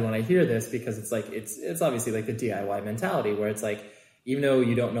excited when I hear this because it's like it's obviously like the DIY mentality where it's like, even though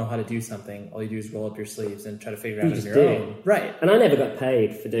you don't know how to do something, all you do is roll up your sleeves and try to figure it out on your own. Right. And I never got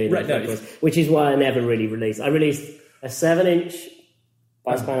paid for doing that, which is why I never really released. I released a 7-inch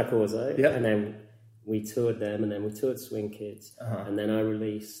by Spanacorzo, and then we toured them, and then we toured Swing Kids, and then I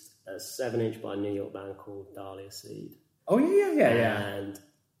released a 7-inch by a New York band called Dahlia Seed. Oh, yeah. And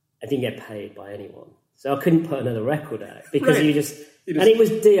I didn't get paid by anyone. So I couldn't put another record out because and it was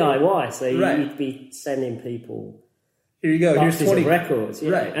DIY. So you'd be sending people, here you go, here's 20 records.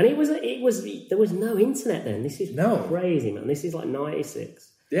 Right. And it was there was no internet then. This is crazy, man. This is like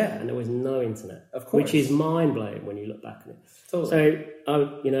 96. Yeah. And there was no internet. Of course. Which is mind-blowing when you look back at it. Totally.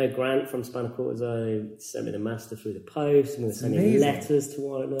 So, Grant from Spanner Quarter sent me the master through the post, and we were sending letters to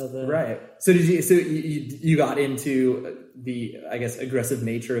one another. Right. So you got into the, I guess, aggressive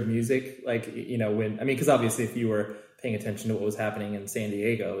nature of music? Like, because obviously if you were paying attention to what was happening in San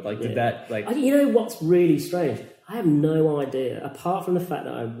Diego, did that, what's really strange? I have no idea, apart from the fact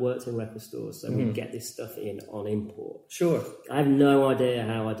that I worked in record stores, so we get this stuff in on import. Sure. I have no idea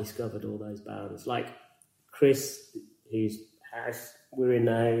how I discovered all those bands. Like Chris, whose house we're in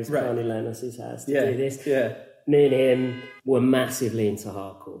now, is Connie Lennox's house to do this. Yeah. Me and him were massively into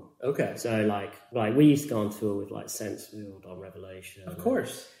hardcore. Okay. So like we used to go on tour with like Sensefield on Revelation. Of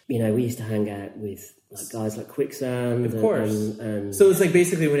course. We used to hang out with guys like Quicksand. Of course. And so it's like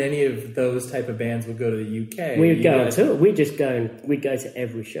basically when any of those type of bands would go to the UK, we'd go on tour. We'd go to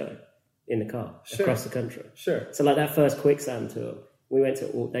every show in the car across the country. Sure. So like that first Quicksand tour, we went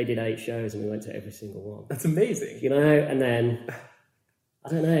to they did 8 shows and we went to every single one. That's amazing. And then I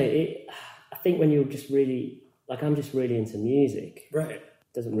don't know. I think when you're just really I'm just really into music. Right. It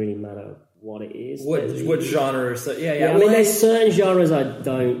doesn't really matter what it is. What genre? So I mean, there's certain genres I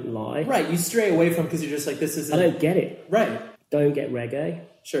don't like. Right. You stray away from because you're just like, this isn't. I don't get it. Right. Don't get reggae.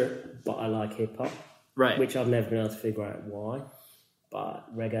 Sure. But I like hip hop. Right. Which I've never been able to figure out why.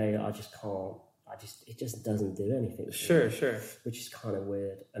 But reggae, I just can't. It just doesn't do anything. Sure. Which is kind of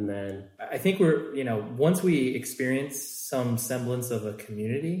weird. And then I think we're, once we experience some semblance of a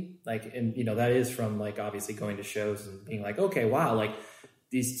community, that is from obviously going to shows and being like, okay, wow,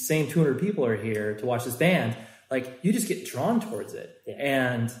 these same 200 people are here to watch this band. You just get drawn towards it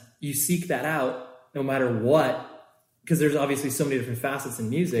and you seek that out no matter what, because there's obviously so many different facets in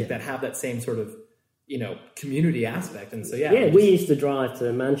music that have that same sort of, community aspect. And so, we used to drive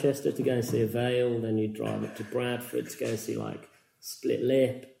to Manchester to go and see Avail, then you'd drive up to Bradford to go and see Split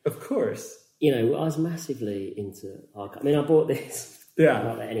Lip. Of course. I was massively into hardcore. I mean, I bought this. Yeah.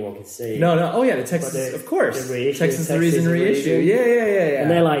 Not that anyone can see. No. Oh, yeah, the Texas, of course. The reissue. Texas the Reason reissue. Yeah. And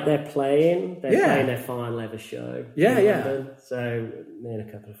they're playing their Fine Leather show. Yeah. London. So me and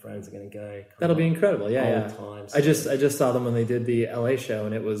a couple of friends are going to go. That'll be incredible. Yeah. Times. I just saw them when they did the LA show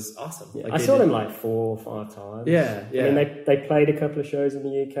and it was awesome. Yeah. I saw them 4 or 5 times. Yeah. I mean, they played a couple of shows in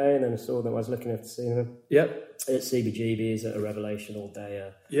the UK and then I saw them. I was lucky enough to see them. Yep. At CBGB's at a Revelation all day.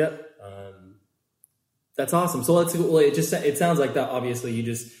 Yep. That's awesome. So it sounds like that. Obviously,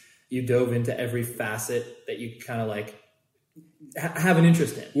 you dove into every facet that you kind of have an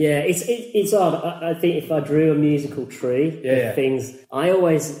interest in. Yeah, it's odd. I think if I drew a musical tree of things, I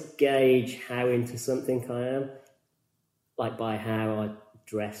always gauge how into something I am, by how I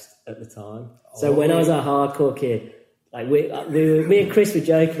dressed at the time. So when I was a hardcore kid, me and Chris were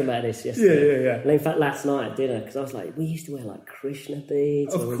joking about this yesterday. Yeah. And in fact, last night at dinner, because I was like, we used to wear Krishna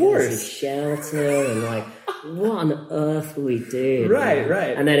beads. Of course. We Shelter and what on earth were we doing? Right.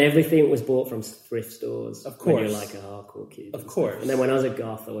 And then everything was bought from thrift stores. Of course. When you're a hardcore kid. Of course. And then when I was a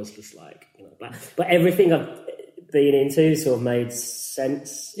goth, I was just black. But everything I've been into sort of made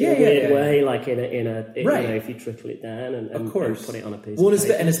sense in a weird way, in a if you trickle it down and put it on a piece of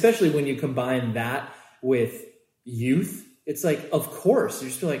paper. And especially when you combine that with youth, it's of course, you're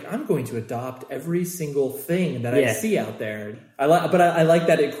just I'm going to adopt every single thing that I see out there. I like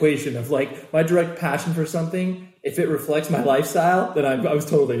that equation of my direct passion for something. If it reflects my lifestyle, then I was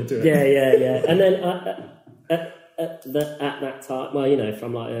totally into it. Yeah. And then at that time,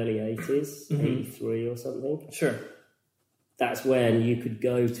 from early 80s, 83 or something. Sure. That's when you could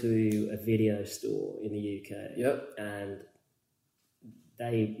go to a video store in the UK. Yep. And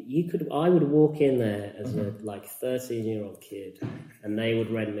I would walk in there as a 13-year-old kid and they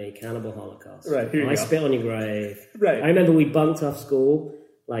would rent me Cannibal Holocaust. Right, here you I go. Spit on Your Grave. Right. I remember we bunked off school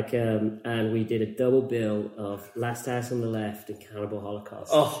and we did a double bill of Last House on the Left and Cannibal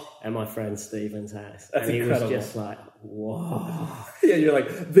Holocaust at my friend Stephen's house. That's incredible. He was just whoa. Yeah, you're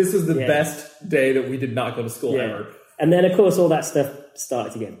this was the best day that we did not go to school ever. And then, of course, all that stuff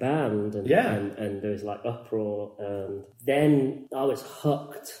started to get banned, and there was uproar. And then I was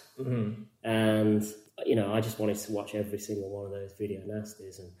hooked, and I just wanted to watch every single one of those video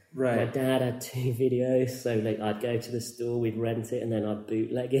nasties. And my dad had 2 videos, so I'd go to the store, we'd rent it, and then I'd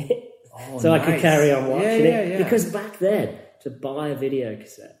bootleg it, so nice. I could carry on watching it. Because back then, to buy a video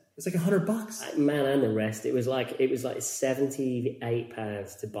cassette, it's $100. Man, and the rest. It was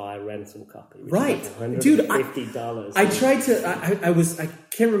 £78 to buy a rental copy. Right, dude. $150. I tried to. I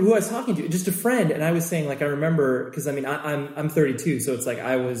can't remember who I was talking to. Just a friend, and I was saying I remember because I'm 32, so it's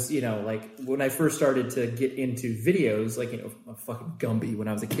I was when I first started to get into videos, a fucking Gumby when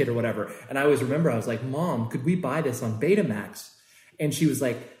I was a kid or whatever, and I always remember I was like, Mom, could we buy this on Betamax? And she was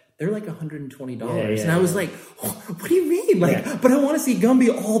like, they're like $120. Yeah, and I was like, what do you mean? Like, but I want to see Gumby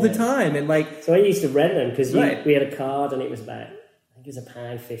all the time. And like, so I used to rent them because we had a card and it was about, I think it was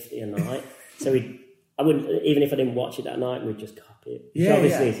 £1.50 a night. So I wouldn't, even if I didn't watch it that night, we'd just copy it. Which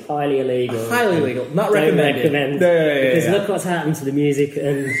obviously is highly illegal. Highly illegal. Not recommended. Because look what's happened to the music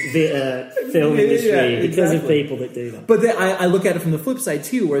and the film industry because of people that do that. But then I look at it from the flip side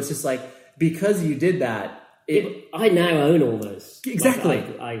too, where it's just like, because you did that, I now own all those. Exactly.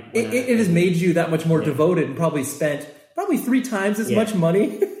 It has made you that much more devoted and probably spent 3 times as much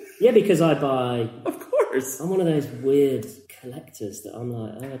money. Yeah, because I buy... Of course. I'm one of those weird collectors that I'm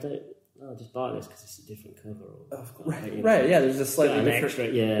like, I'll just buy this because it's a different cover. Right, yeah, there's a slightly different... Extra,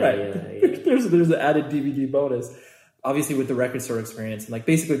 yeah. There's an added DVD bonus. Obviously with the record store experience, and like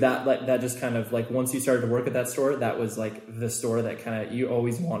basically that just kind of like once you started to work at that store, that was like the store that kind of you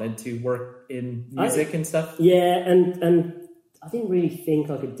always wanted to work in music and stuff. Yeah, and I didn't really think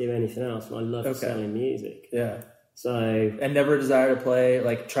I could do anything else. And I loved selling music. Yeah. So and never desire to play,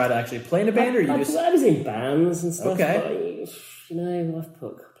 like try to actually play in a band, or you just... I was in bands and stuff. Okay. But, I've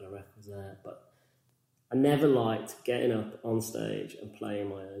put a couple of records out, but I never liked getting up on stage and playing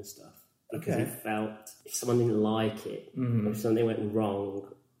my own stuff. Because it felt, if someone didn't like it, or if something went wrong,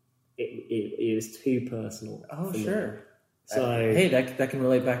 it was too personal. Oh, sure. Me. So hey, that can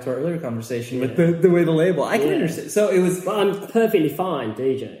relate back to our earlier conversation with the way the label. I can understand. So it was... But I'm perfectly fine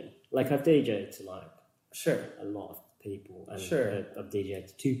DJing. Like, I've DJed to, like, a lot of people. And I've DJed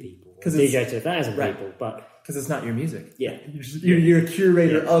to 2 people. I've DJed to 1,000 people, but... Because it's not your music. Yeah. You're a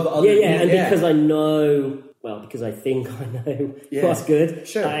curator of other music. And because I know... Well, because I think I know what's good.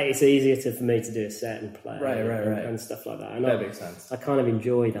 Sure. It's easier for me to do a set and play. Right. And stuff like that. And that makes sense. I kind of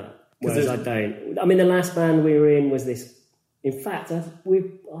enjoy that. Whereas I don't. I mean, the last band we were in was this... In fact, I'd like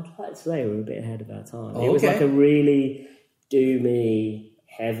to say we were a bit ahead of our time. It was like a really doomy,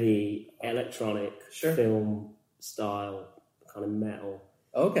 heavy, electronic film style kind of metal.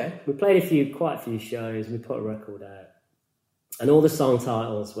 Okay. We played quite a few shows. We put a record out. And all the song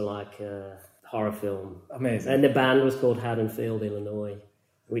titles were like... horror film. Amazing. And the band was called Haddonfield, Illinois,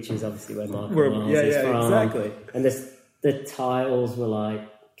 which is obviously where Michael Miles is from. Exactly. And the titles were like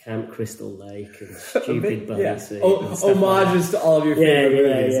Camp Crystal Lake and Stupid Bunny Suit. Homages to all of your favorite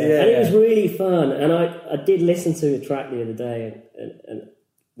movies. And it was really fun. And I did listen to a track the other day and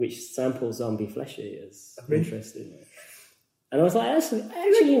which samples Zombie Flesh Eaters. Interesting. And I was like,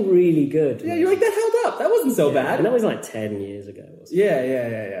 actually really good. Yeah, you're like, that held up. That wasn't so bad. And that was like 10 years ago.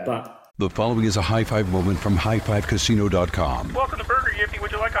 Yeah. But the following is a high-five moment from highfivecasino.com. Welcome to Burger Yippee.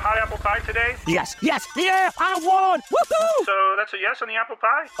 Would you like a hot apple pie today? Yes, I won! Woohoo! So that's a yes on the apple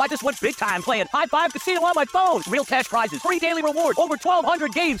pie? I just went big time playing High Five Casino on my phone. Real cash prizes, free daily rewards, over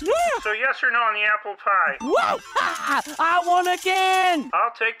 1,200 games. Yeah! So yes or no on the apple pie? Whoa! I won again!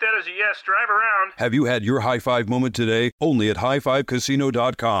 I'll take that as a yes. Drive around. Have you had your high-five moment today? Only at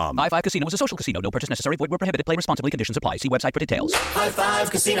highfivecasino.com. High Five Casino is a social casino. No purchase necessary. Void where prohibited. Play responsibly. Conditions apply. See website for details. High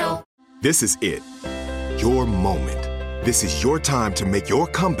Five Casino. This is it. Your moment. This is your time to make your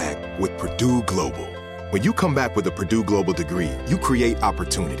comeback with Purdue Global. When you come back with a Purdue Global degree, you create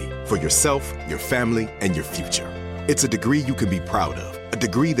opportunity for yourself, your family, and your future. It's a degree you can be proud of, a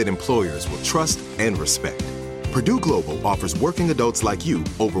degree that employers will trust and respect. Purdue Global offers working adults like you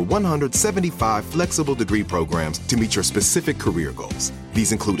over 175 flexible degree programs to meet your specific career goals.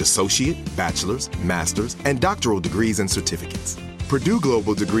 These include associate, bachelor's, master's, and doctoral degrees and certificates. Purdue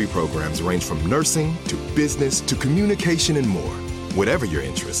Global degree programs range from nursing to business to communication and more. Whatever your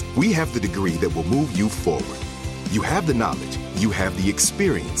interest, we have the degree that will move you forward. You have the knowledge, you have the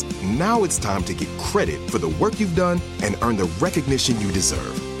experience. Now it's time to get credit for the work you've done and earn the recognition you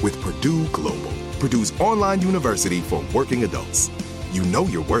deserve with Purdue Global, Purdue's online university for working adults. You know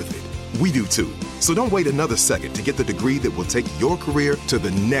you're worth it. We do too. So don't wait another second to get the degree that will take your career to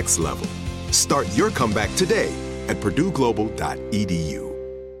the next level. Start your comeback today at purdueglobal.edu.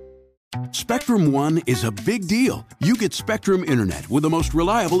 Spectrum One is a big deal. You get Spectrum Internet with the most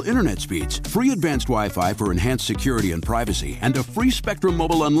reliable internet speeds, free advanced Wi-Fi for enhanced security and privacy, and a free Spectrum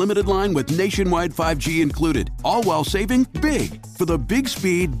Mobile Unlimited line with nationwide 5G included, all while saving big. For the big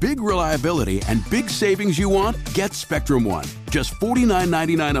speed, big reliability, and big savings you want, get Spectrum One. Just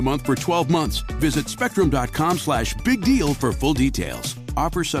 $49.99 a month for 12 months. Visit spectrum.com/big deal for full details.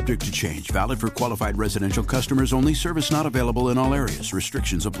 Offer subject to change. Valid for qualified residential customers only. Service not available in all areas.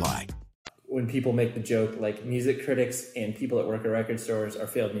 Restrictions apply. When people make the joke, like music critics and people that work at record stores are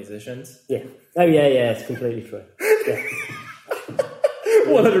failed musicians. Yeah. Oh, yeah, it's completely true. Yeah.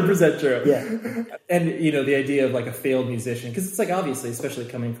 100% true. Yeah. And, you know, the idea of like a failed musician, because it's like obviously, especially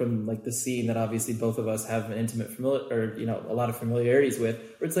coming from like the scene that obviously both of us have an intimate a lot of familiarities with,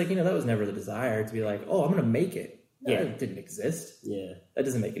 where it's like, you know, that was never the desire to be like, oh, I'm going to make it. No, Yeah. That didn't exist. Yeah. That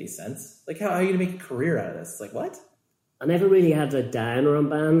doesn't make any sense. Like, how are you going to make a career out of this? It's like, what? I never really had a downer on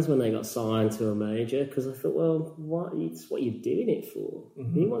bands when they got signed to a major, because I thought, well, it's what you're doing it for.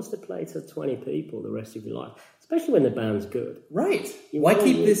 Mm-hmm. Who wants to play to 20 people the rest of your life? Especially when the band's good. Right. You Why know,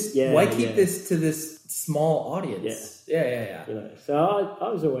 keep this? yeah, why keep yeah. this to this small audience? Yeah. You know, so I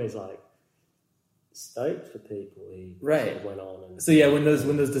was always like stoked for people who Right. sort of went on. And, So yeah, when those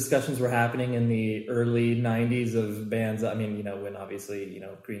discussions were happening in the early 90s of bands, I mean, you know, when obviously, you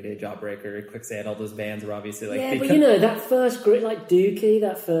know, Green Day, Jawbreaker, Quicksand, all those bands were obviously like... yeah, but you know, that first group, like Dookie,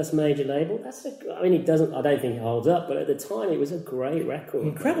 that first major label, I don't think it holds up, but at the time it was a great record.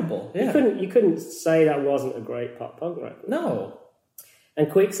 Incredible, yeah. You couldn't say that wasn't a great pop punk record. No.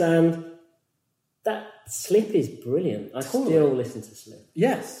 And Quicksand, that Slip is brilliant. I still listen to Slip.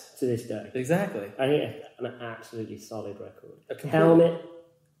 Yes. To this day. Exactly. I think it's an absolutely solid record. Completely. Helmet,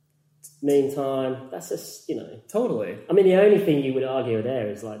 Meantime, that's just, you know. Totally. I mean, the only thing you would argue there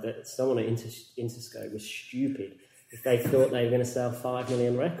is like that someone at Interscope was stupid if they thought they were going to sell 5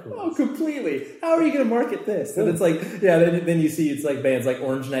 million records. Oh, completely. How are you going to market this? And it's like, yeah, then you see it's like bands like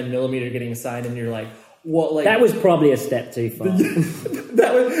Orange 9mm getting signed and you're like, what? Like that was probably a step too far.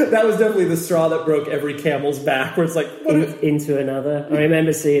 that was definitely the straw that broke every camel's back. Where it's like Into Another. I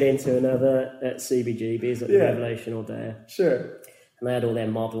remember seeing Into Another at CBGB's at the Revelation All Day. Sure. And they had all their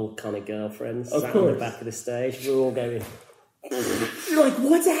model kind of girlfriends Of sat course. on the back of the stage. We were all going. You're like,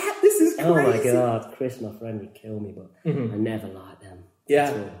 what's that? This is crazy. Oh my god, Chris, my friend, would kill me, but I never liked them. Yeah.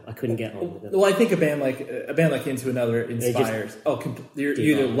 at all. I couldn't get on with them. Well, I think a band like Into Another inspires. You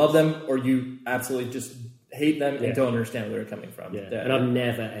either love them or you absolutely just hate them and don't understand where they're coming from. Yeah. And I've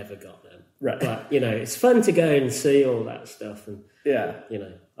never ever got them. Right. But you know, it's fun to go and see all that stuff, and you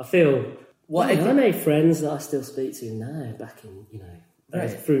know, I feel. Well, I made friends that I still speak to now, back in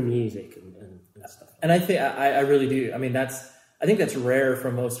through music and stuff. And I think I really do. I mean, I think that's rare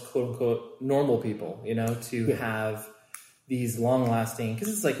for most quote unquote normal people, you know, to have these long lasting, because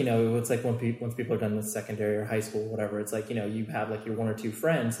it's like, you know, it's like once people are done with secondary or high school, whatever, it's like, you know, you have like your one or two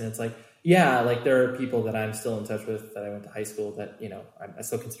friends, and it's like, yeah, like there are people that I'm still in touch with that I went to high school that, you know, I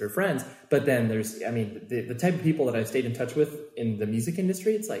still consider friends. But then there's, I mean, the type of people that I've stayed in touch with in the music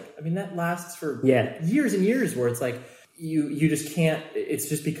industry, it's like, I mean, that lasts for years and years, where it's like, you just can't, it's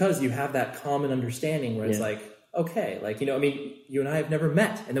just because you have that common understanding where it's like, okay, like, you know, I mean, you and I have never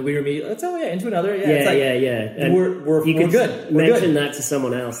met, and then we were immediately, Into Another, it's like, And we're good. We're mention good. that to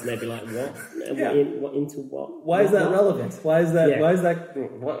someone else, and they'd be like, "What? What into what? Why is that relevant? Why is that?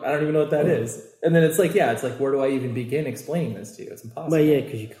 What, I don't even know what that is." And then it's like, where do I even begin explaining this to you? It's impossible. Well, yeah,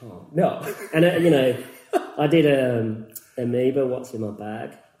 because you can't. No. And you know, I did Amoeba, What's in My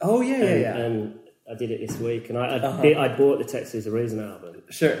Bag? Oh yeah. And I did it this week, and I bought the Texas a Reason album.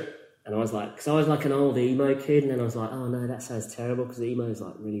 Sure. And I was like, because I was like an old emo kid, and then I was like, oh no, that sounds terrible, because emo is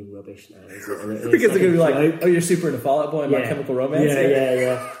like really rubbish now, isn't it? And because they're going to be like, oh, you're super into Fall Out Boy and My Chemical Romance?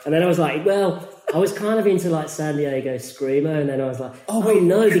 Yeah. And then I was like, well, I was kind of into like San Diego Screamo, and then I was like, oh wait,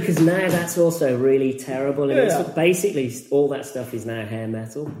 no, because now that's also really terrible. And it's basically all that stuff is now hair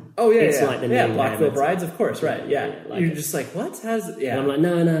metal. Oh yeah, it's like the new Black Veil Brides, of course, right? Yeah, like you're just like, what? And I'm like,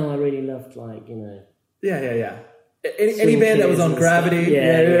 no, I really loved like, you know. Yeah. Any band that was on Gravity,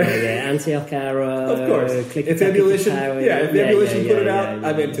 Antioch Arrow, of course. If Fabulation put it out,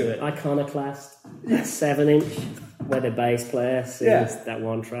 I'm into it. Iconoclast, that 7-inch where the bass player sings that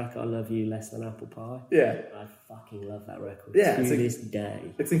one track, "I Love You Less Than Apple Pie." Yeah, I fucking love that record. Yeah, to this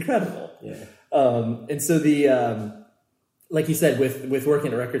day, it's incredible. Yeah, and so the like you said, with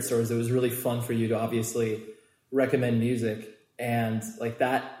working at record stores, it was really fun for you to obviously recommend music and like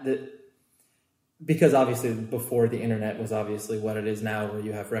that. Because obviously before the internet was obviously what it is now, where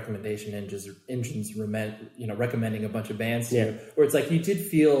you have recommendation engines recommending a bunch of bands to you, where it's like you did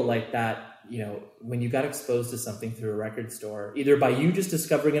feel like that, you know, when you got exposed to something through a record store, either by you just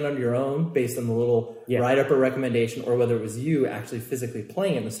discovering it on your own based on the little write-up or recommendation, or whether it was you actually physically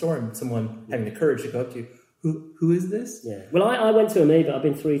playing in the store and someone having the courage to go up to you, who is this? Yeah. Well, I went to Amoeba. I've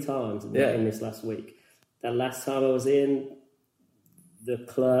been 3 times in this last week. That last time I was in, the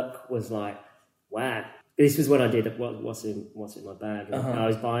clerk was like, wow. This was when I did what's in my bag. And I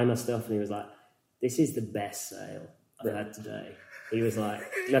was buying my stuff, and he was like, this is the best sale I've had today. He was like,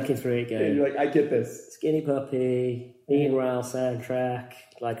 looking through it going, you're like, I get this. Skinny Puppy, Ian Rail soundtrack,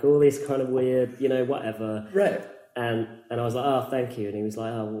 like all this kind of weird, you know, whatever. Right. And I was like, oh, thank you. And he was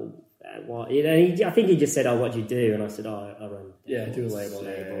like, oh, well, what? You know, I think he just said, "Oh, what do you do?" And I said, "Oh, I run do a label."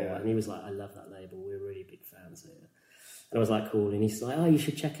 And he was like, "I love that label. We're really big fans here." And I was like, "Cool." And he's like, "Oh, you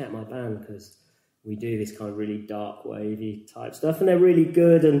should check out my band because we do this kind of really dark wavy type stuff, and they're really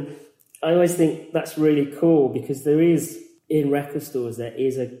good." And I always think that's really cool because there is, in record stores, there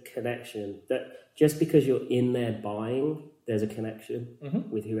is a connection that just because you're in there buying, there's a connection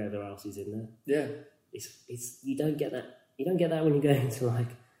with whoever else is in there. Yeah. It's you don't get that when you go into like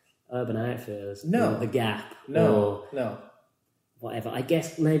Urban Outfitters, no, or The Gap, no, whatever. I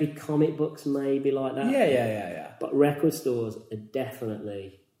guess maybe comic books may be like that. Yeah. But record stores are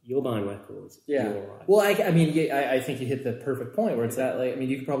definitely, you're buying records. Yeah. You're right. Well, I think you hit the perfect point where it's that, like, I mean,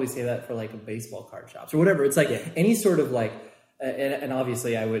 you could probably say that for like a baseball card shops or whatever. It's like any sort of like, and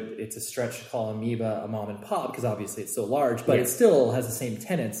obviously it's a stretch to call Amoeba a mom and pop because obviously it's so large, but it still has the same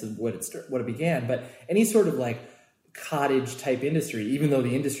tenets of what it began. But any sort of like cottage type industry, even though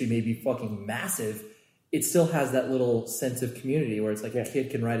the industry may be fucking massive, it still has that little sense of community where it's like a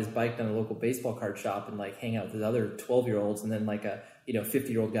kid can ride his bike down a local baseball card shop and like hang out with his other 12-year-olds, and then like a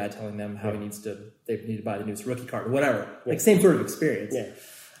 50-year-old guy telling them how they need to buy the newest rookie card or whatever. Like same sort of experience. Yeah.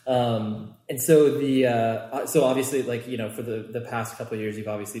 And so so obviously, like, you know, for the past couple of years, you've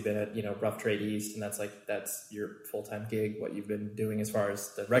obviously been at, you know, Rough Trade East, and that's your full-time gig, what you've been doing as far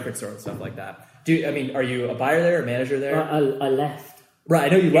as the record store and stuff like that. Are you a buyer there, a manager there? I left.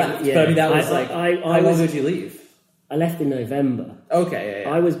 Right, I know you left, but I mean, that was how long did you leave? I left in November. Okay, yeah.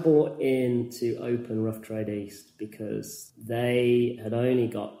 I was brought in to open Rough Trade East because they had only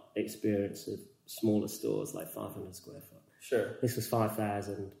got experience of smaller stores, like 500 square foot. Sure. This was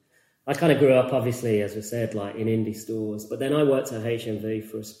 5,000. I kind of grew up, obviously, as we said, like in indie stores, but then I worked at HMV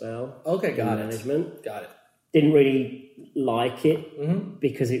for a spell. Okay, got it. Management. Got it. Didn't really like it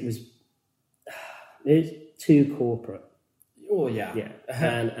because it was too corporate. Oh yeah. Yeah.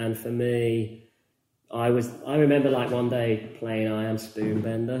 and for me, I remember like one day playing I Am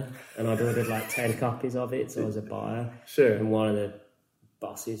Spoonbender, and I'd ordered like 10 copies of it, so I was a buyer. Sure. And one of the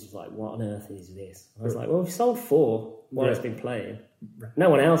bosses was like, "What on earth is this?" I was like, "Well, we've sold 4 while it's been playing. No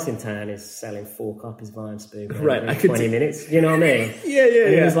one else in town is selling 4 copies of I Am Spoonbender in 20 minutes. You know what I mean?" Yeah.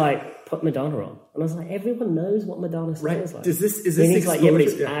 And he was like, "Put Madonna on." And I was like, everyone knows what Madonna sounds like. Is this and he's like, "Yeah, but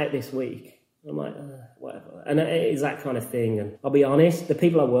it's out this week." I'm like, whatever. And it's that kind of thing. And I'll be honest, the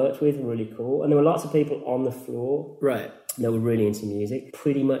people I worked with were really cool. And there were lots of people on the floor that were really into music.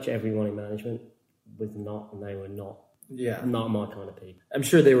 Pretty much everyone in management was not, and they were not. Yeah. Not my kind of people. I'm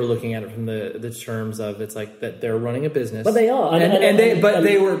sure they were looking at it from the terms of it's like that they're running a business. But they are. But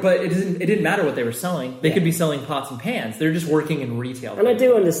it didn't matter what they were selling. They could be selling pots and pans. They're just working in retail. And I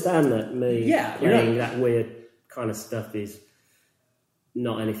do understand that playing right. that weird kind of stuff is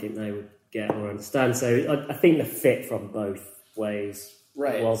not anything they would get or understand. So I think the fit from both ways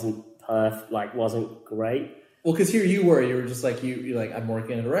wasn't wasn't great. Well, because here you were just like you're like, I'm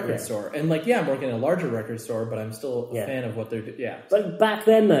working at a record store, and like I'm working at a larger record store, but I'm still a fan of what they're doing. Yeah. But back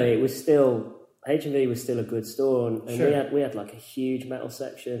then though, it was still HMV was still a good store, and we had like a huge metal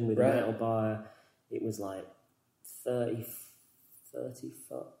section with a metal buyer. It was like 30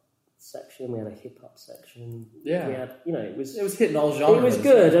 foot section. We had a hip hop section. Yeah. We had, it was hitting all genres. It was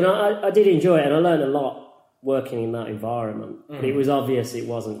good, and I did enjoy it, and I learned a lot working in that environment. But it was obvious it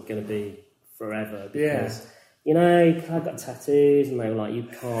wasn't going to be forever because. I got tattoos, and they were like, "You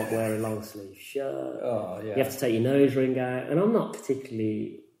can't wear a long sleeve shirt. You have to take your nose ring out." And I'm not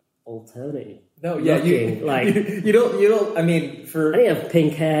particularly alternative. No, you don't. I mean, I didn't have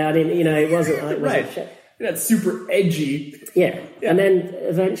pink hair. I didn't. It wasn't right. That's super edgy. Yeah, and then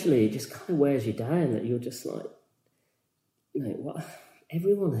eventually, it just kind of wears you down. That you're just like, what?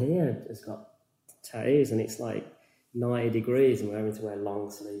 Everyone here has got tattoos, and it's like 90 degrees, and we're having to wear long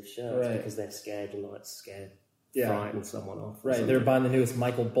sleeve shirts because they're scared. You might frighten someone off. Right, they're buying the newest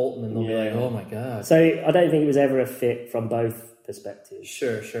Michael Bolton, and they'll be like, "Oh my god!" So I don't think it was ever a fit from both perspectives.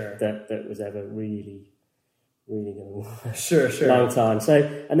 Sure. That was ever really, really going to work. Sure. Long time.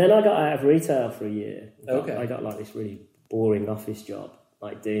 So, and then I got out of retail for a year. Okay. I got like this really boring office job,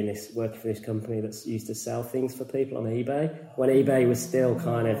 like working for this company that's used to sell things for people on eBay when eBay was still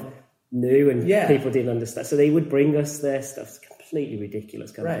kind of new and people didn't understand. So they would bring us their stuff. It's completely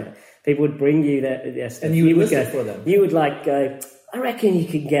ridiculous company. Right. People would bring you their stuff. And you would list it for them. You would like go, I reckon you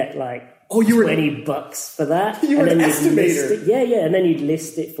could get like $20 for that. You were an estimator. And then you'd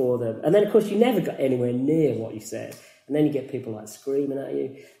list it for them. And then, of course, you never got anywhere near what you said. And then you get people like screaming at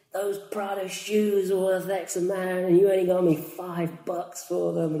you, "Those Prada shoes are worth X amount, and you only got me $5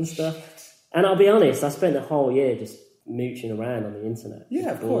 for them," and stuff. And I'll be honest, I spent the whole year just mooching around on the internet.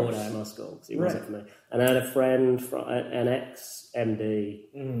 Yeah, of bored course. out of my skull because it wasn't for me. And I had a friend, an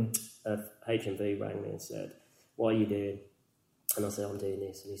ex-MD of HMV rang me and said, "What are you doing?" And I said, "I'm doing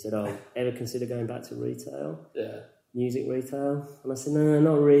this." And he said, "Oh, ever consider going back to retail? Yeah. Music retail?" And I said, "No,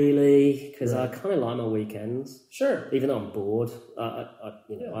 not really, because I kind of like my weekends. Sure. Even though I'm bored,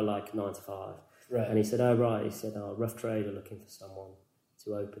 I like 9 to 5. Right. And he said, "Oh, right." He said, Rough Trade are looking for someone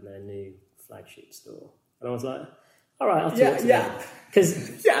to open their new flagship store." And I was like, "All right, I'll talk to them."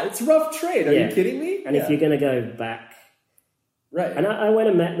 Because it's Rough Trade. Are you kidding me? And if you're going to go back, right? And I went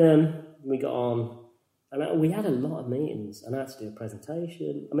and met them. We got on, and we had a lot of meetings. And I had to do a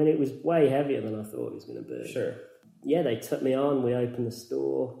presentation. I mean, it was way heavier than I thought it was going to be. Sure. Yeah, they took me on. We opened the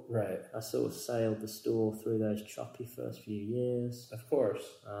store. Right. I sort of sailed the store through those choppy first few years. Of course.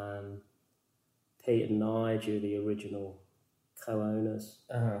 Pete and Nigel, the original co-owners,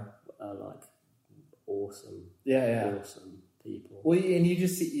 are like awesome. Awesome people. Well, and you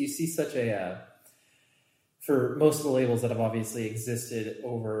see such a for most of the labels that have obviously existed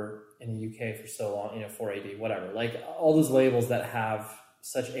over in the UK for so long, 4AD, whatever, like all those labels that have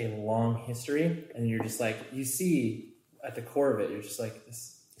such a long history, and you're just like, you see at the core of it, you're just like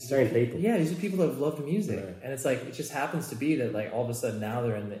same people. Yeah, these are people that have loved music, and it's like it just happens to be that like all of a sudden now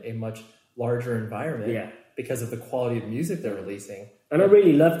they're in a much larger environment because of the quality of music they're releasing. And I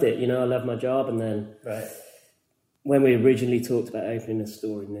really loved it. I loved my job. And then when we originally talked about opening a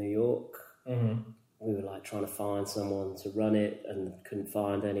store in New York, we were like trying to find someone to run it and couldn't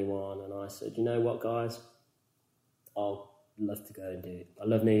find anyone. And I said, "You know what, guys? I'll love to go and do it. I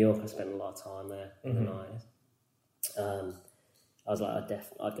love New York. I spent a lot of time there in the 90s. I was like,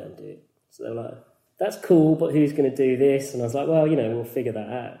 I'd go and do it." So they were like, "That's cool, but who's going to do this?" And I was like, "Well, we'll figure that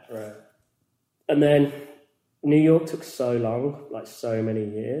out." Right. And then New York took so long, like so many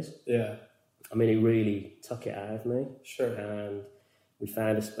years. Yeah. I mean, it really took it out of me. Sure. And we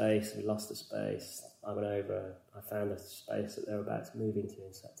found a space, we lost a space. I went over, I found a space that they were about to move into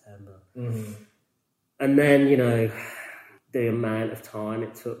in September. And then, the amount of time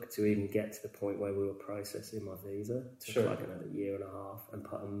it took to even get to the point where we were processing my visa took like another year and a half, and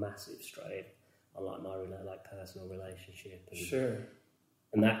put a massive strain on like my personal relationship. And,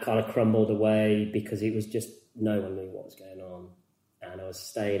 and that kind of crumbled away because it was just no one knew what was going on, and I was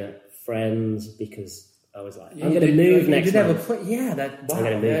staying at friends because I was like, I'm going to move next month. I'm going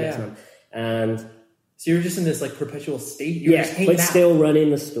to move next month, and so you were just in this like perpetual state. You were just hanging out. Still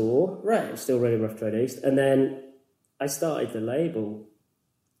running the store, right? Still running Rough Trade East, and then I started the label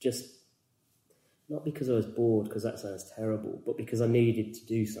just not because I was bored, because that sounds terrible, but because I needed to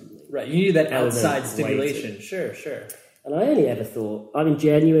do something. Right, you needed that outside stimulation. Sure. And I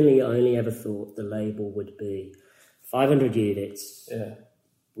genuinely only ever thought the label would be 500 units. Yeah.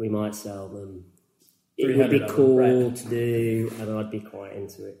 We might sell them. It would be cool to do, and I'd be quite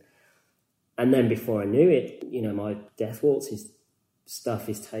into it. And then before I knew it, my Death Waltz's stuff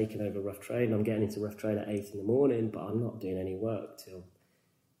is taking over Rough Trade, and I'm getting into Rough Trade at 8 in the morning, but I'm not doing any work till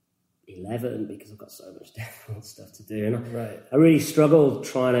 11 because I've got so much Death Waltz stuff to do. And I really struggled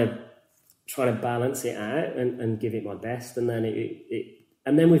trying to balance it out and give it my best. And then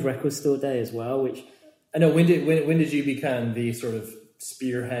and then with Record Store Day as well, which I know. When did you become the sort of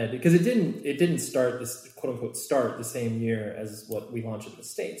spearhead? Because it didn't start this quote unquote start the same year as what we launched in the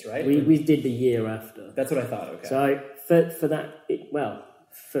States, right? We did the year after. That's what I thought. Okay. So for that,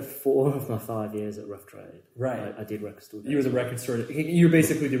 for 4 of my 5 years at Rough Trade, right, I did Record Store Day. You were the Record Store. You were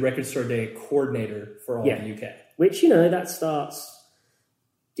basically the Record Store Day coordinator for all of the UK. Which that starts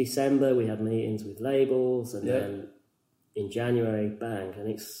December. We had meetings with labels, and then in January, bang, and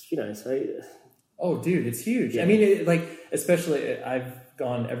it's so. Oh, dude, it's huge. Yeah. I mean, especially I've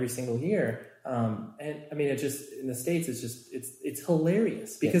gone every single year, and I mean, it just in the States, it's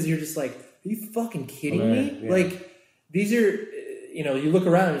hilarious because you're just like, are you fucking kidding me? Yeah. Like these are. You look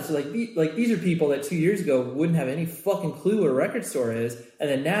around and it's like these are people that 2 years ago wouldn't have any fucking clue what a record store is, and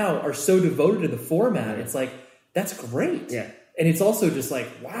then now are so devoted to the format. It's like, that's great. Yeah. And it's also just like,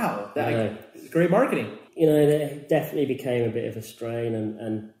 wow, great marketing. There definitely became a bit of a strain,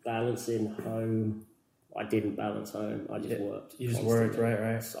 and balancing home. I didn't balance home. I just worked. You just worked,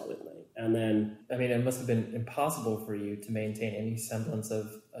 right. Solidly. And then, I mean, it must have been impossible for you to maintain any semblance of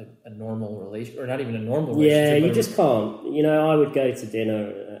a normal relation, or not even a normal relationship. Yeah, you just can't. I would go to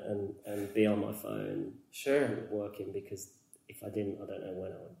dinner and be on my phone, working, because if I didn't, I don't know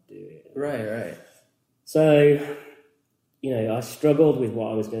when I would do it. Right. So, I struggled with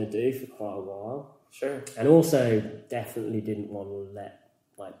what I was going to do for quite a while. Sure. And also definitely didn't want to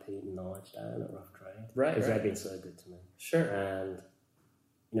let Pete and Nige down at Rough Trade. Right. Because they've been so good to me. Sure. And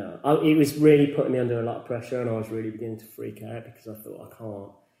it was really putting me under a lot of pressure, and I was really beginning to freak out because I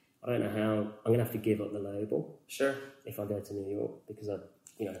thought, I don't know how, I'm going to have to give up the label. Sure. If I go to New York, because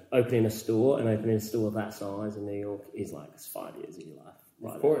opening a store that size in New York is like, it's 5 years of your life.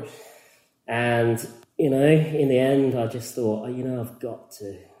 Right? Of course. And, in the end, I just thought, I've got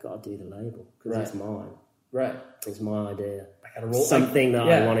to do the label because it's mine. Right. It's my idea. I gotta roll. Something that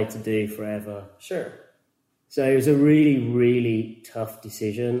I wanted to do forever. Sure. So it was a really, really tough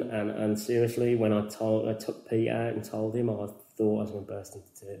decision. And seriously, when I took Pete out and told him, I thought I was going to burst into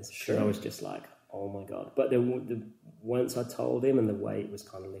tears. Sure. I was just like, oh my God. But once I told him and the weight was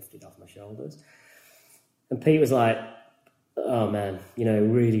kind of lifted off my shoulders. And Pete was like, oh man,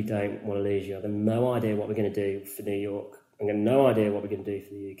 really don't want to lose you. I've got no idea what we're going to do for New York. I've got no idea what we're going to do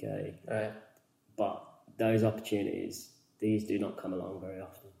for the UK. Right. But those opportunities, these do not come along very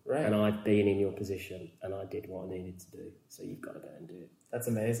often. Right. And I've been in your position and I did what I needed to do. So you've got to go and do it. That's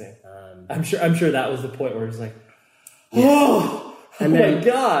amazing. I'm sure that was the point where it was like, my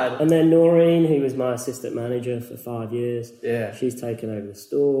God. And then Noreen, who was my assistant manager for 5 years, she's taken over the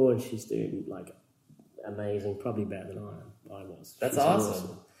store and she's doing like amazing, probably better than I was. That's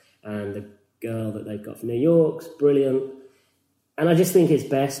awesome. And the girl that they've got from New York's brilliant. And I just think it's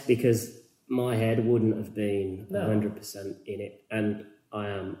best because my head wouldn't have been 100% in it. And I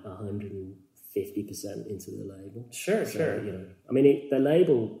am 150% into the label. Sure. The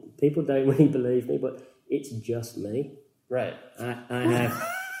label, people don't really believe me, but it's just me. Right. I have...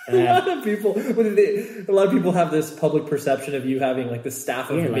 A lot of people have this public perception of you having like the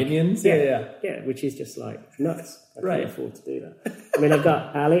staff of minions. Yeah, which is just like nuts. I right. can't afford to do that. I've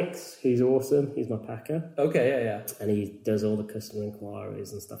got Alex, who's awesome. He's my packer. Okay, yeah. And he does all the customer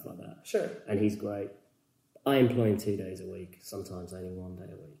inquiries and stuff like that. Sure. And he's great. I employ him 2 days a week, sometimes only 1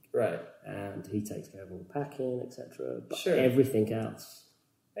 day a week. Right. And he takes care of all the packing, etc. But sure. Everything else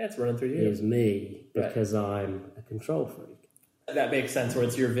it's running through you. Is me because I'm a control freak. That makes sense where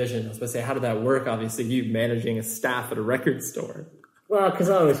it's your vision. I was supposed to say, how did that work? Obviously, you managing a staff at a record store. Well, because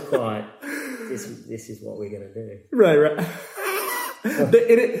I was quite, this is what we're going to do. Right.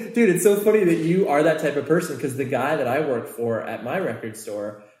 Dude, it's so funny that you are that type of person because the guy that I worked for at my record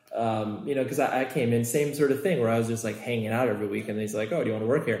store, because I came in, same sort of thing where I was just like hanging out every week and he's like, oh, do you want to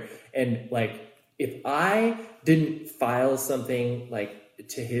work here? And like, if I didn't file something like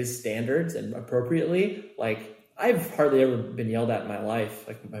to his standards and appropriately, like, I've hardly ever been yelled at in my life,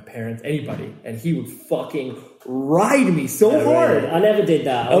 like my parents, anybody, and he would fucking ride me so hard. Really? I never did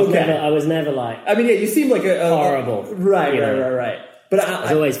that. I was never like... I mean, you seem like a horrible. Right. But I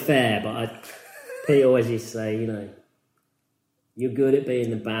was always fair, but Pete always used to say, you're good at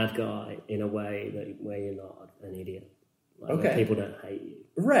being the bad guy in a way where you're not an idiot. Where people don't hate you.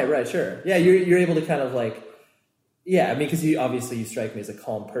 Right, sure. Yeah, you're able to kind of like... Yeah, I mean, because you strike me as a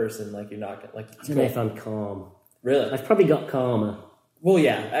calm person, like you're not... like. I don't know if I'm calm. Really? I've probably got calmer. Well,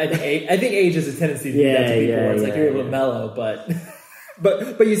 yeah. I think age has a tendency to do that to people. It's like you're able to mellow,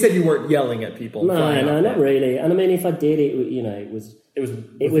 but you said you weren't yelling at people. No, not really. And I mean, if I did, it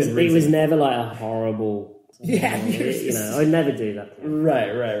was never like a horrible. Yeah, I'd never do that.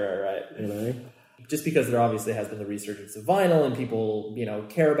 Right. Just because there obviously has been the resurgence of vinyl and people,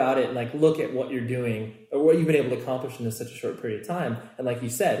 care about it and like look at what you're doing or what you've been able to accomplish in such a short period of time. And like you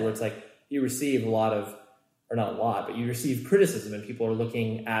said, where it's like you receive you receive criticism and people are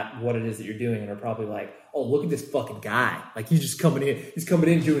looking at what it is that you're doing and are probably like, oh, look at this fucking guy. Like he's coming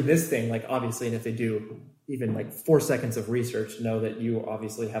in doing this thing. Like obviously, and if they do even like 4 seconds of research, know that you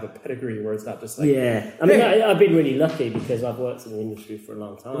obviously have a pedigree where it's not just like... Yeah. I mean, I've been really lucky because I've worked in the industry for a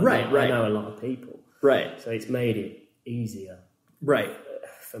long time. Right. I know a lot of people. Right. So it's made it easier. Right.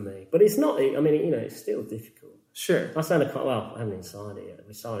 For me. But it's not, it's still difficult. Sure. I haven't even signed it yet.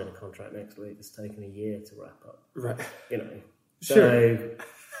 We're signing a contract next week. It's taken a year to wrap up. Right. So, sure.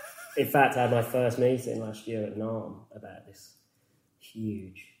 In fact, I had my first meeting last year at NAMM about this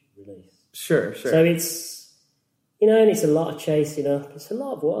huge release. Sure. So it's, and it's a lot of chasing up. It's a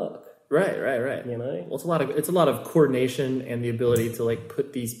lot of work. Right. Well, it's a lot of coordination and the ability to like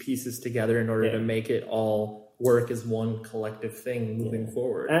put these pieces together in order to make it all work as one collective thing moving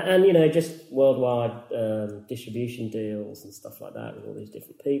forward. And just worldwide distribution deals and stuff like that with all these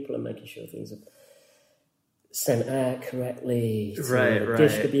different people and making sure things are sent out correctly to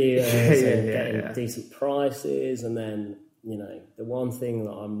distributors and getting decent prices. And then, the one thing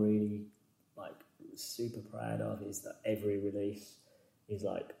that I'm really like super proud of is that every release is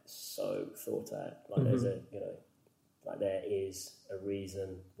like so thought out. Like there's a, like there is a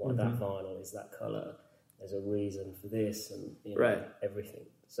reason why that vinyl is that color. There's a reason for this and everything.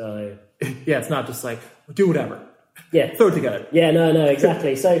 So it's not just like do whatever. Yeah. Throw it together. Yeah, no,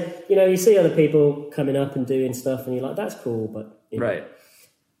 exactly. So, you see other people coming up and doing stuff and you're like, that's cool. But, right.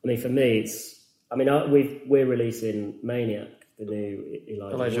 I mean, for me, we're releasing Maniac, the new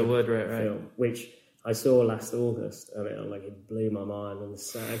Elijah Wood film, which I saw last August. I mean, it blew my mind, and the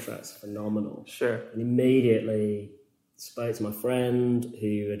soundtrack's phenomenal. Sure. And immediately spoke to my friend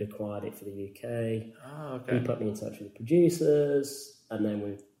who had acquired it for the UK. Oh, okay. He put me in touch with the producers, and then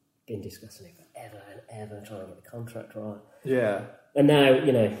we've been discussing it forever and ever, trying to get the contract right. Yeah. And now,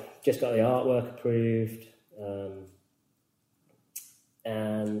 just got the artwork approved,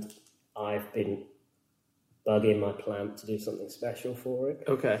 and I've been bugging my plant to do something special for it.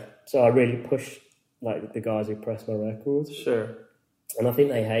 Okay. So I really push the guys who press my records. Sure. And I think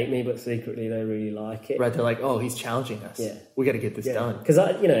they hate me, but secretly they really like it. Right, they're like, oh, he's challenging us. Yeah. We got to get this done. Because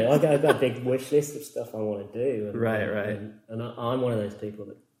I've got a big wish list of stuff I want to do. And, right. And I'm one of those people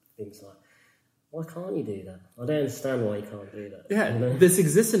that thinks why can't you do that? I don't understand why you can't do that. Yeah, this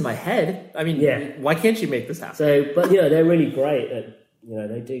exists in my head. I mean, why can't you make this happen? So, but they're really great at,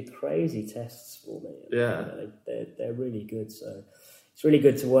 they do crazy tests for me. Yeah. They're really good. So it's really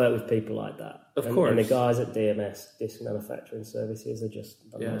good to work with people like that. Of course. And the guys at DMS, Disc Manufacturing Services, are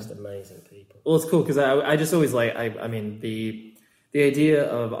just the most amazing people. Well, it's cool because I just always the idea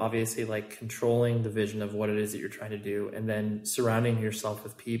of obviously controlling the vision of what it is that you're trying to do, and then surrounding yourself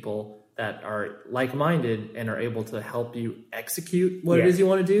with people that are like-minded and are able to help you execute what it is you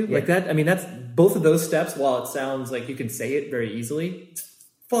want to do. Like that. I mean, that's both of those steps. While it sounds like you can say it very easily, it's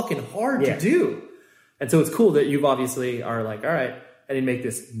fucking hard to do. And so it's cool that you've obviously are like, all right, I didn't make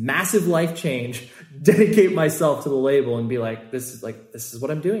this massive life change, dedicate myself to the label and be like, this is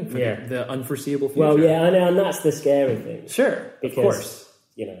what I'm doing for the unforeseeable future. Well, yeah, I know. And that's the scary thing. Sure. Because, of course.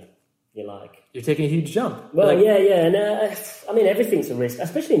 You're taking a huge jump. Well, and I mean, everything's a risk,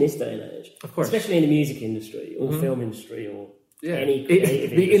 especially in this day and age. Of course. Especially in the music industry or film industry or any the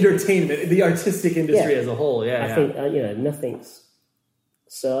creative industry. entertainment, the artistic industry as a whole. Yeah, I think, nothing's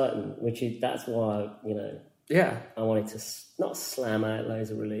certain, that's why, I wanted to not slam out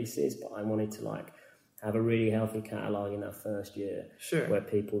loads of releases, but I wanted to have a really healthy catalogue in that first year. Sure. Where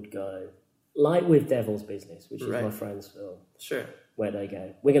people would go, like with Devil's Business, which is my friend's film. Sure. Where they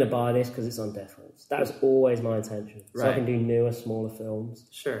go, we're going to buy this because it's on Death Waltz. That was always my intention. So I can do newer, smaller films.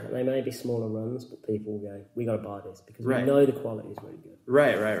 Sure. And they may be smaller runs, but people will go, we got to buy this because we know the quality is really good.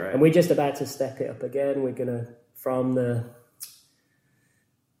 Right. And we're just about to step it up again. We're going to,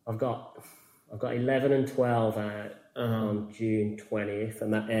 I've got 11 and 12 out on June 20th,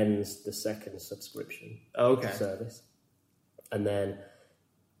 and that ends the second subscription service. And then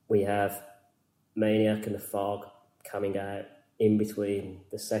we have Maniac and the Fog coming out in between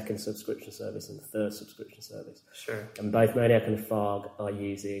the second subscription service and the third subscription service. Sure. And both Maniac and the Fog are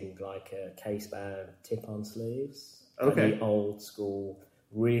using case-bound tip-on sleeves. Okay. The old school,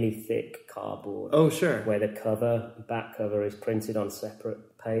 really thick cardboard. Oh, sure. Where the back cover is printed on separate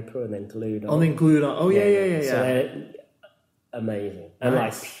paper and then glued on. Oh, Oh, yeah. So they're amazing.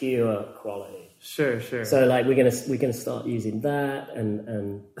 And pure quality. Sure. So we're gonna start using that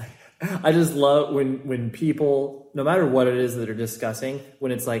and I just love when people, no matter what it is that they're discussing,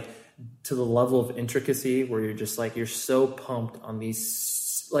 when it's to the level of intricacy where you're just you're so pumped on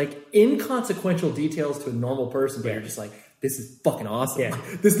these inconsequential details to a normal person, but you're just this is fucking awesome. Yeah.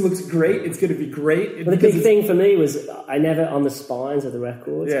 This looks great. It's going to be great. But the big thing for me was I never, on the spines of the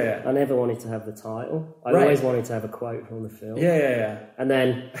records, I never wanted to have the title. I always wanted to have a quote from the film. Yeah. And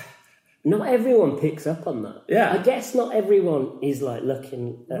then not everyone picks up on that. Yeah. I guess not everyone is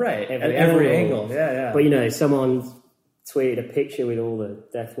looking at every angle. Yeah. But someone tweeted a picture with all the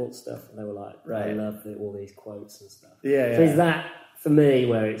Death Waltz stuff and they were like, I love all these quotes and stuff. Yeah. So it's that for me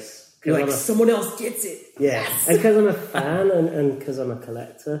where it's, you're someone else gets it. Yeah. Yes. And because I'm a fan and because I'm a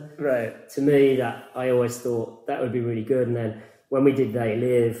collector. Right. To me, that I always thought that would be really good. And then when we did They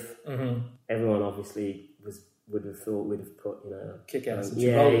Live, everyone obviously would have thought we'd have put, Kick-Ass. of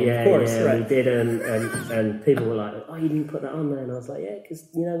course, we did, and people were like, "Oh, you didn't put that on there," and I was like, "Yeah, because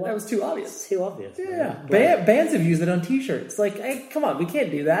you know what? That was too obvious. It's too obvious." Yeah, bands have used it on T-shirts. Hey, come on, we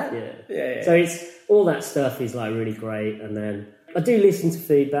can't do that. Yeah. So it's all that stuff is really great, and then I do listen to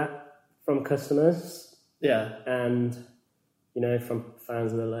feedback from customers. Yeah, and from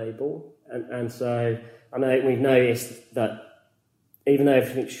fans of the label, and so I know we've noticed that. Even though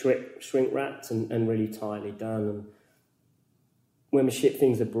everything's shrink wrapped and really tightly done, and when we ship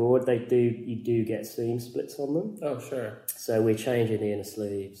things abroad, you do get seam splits on them. Oh, sure. So we're changing the inner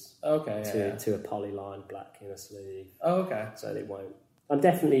sleeves. Okay. To a polyline black inner sleeve. Oh, okay. So they won't. I'm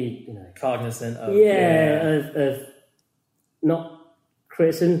definitely cognizant of of not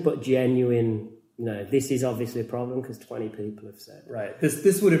criticism but genuine this is obviously a problem because 20 people have said. Right.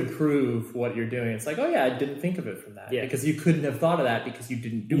 This would improve what you're doing. It's like, oh yeah, I didn't think of it from that. Yeah. Because you couldn't have thought of that because you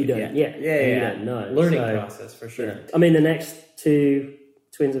didn't do it yet. Yeah. You don't know. Learning process for sure. Yeah. I mean, the next two,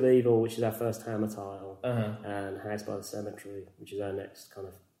 Twins of Evil, which is our first Hammer title, and House by the Cemetery, which is our next kind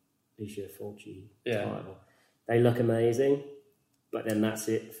of Lucio Fulci title. They look amazing, but then that's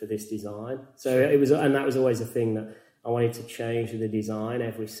it for this design. So it was, and that was always a thing that I wanted to change the design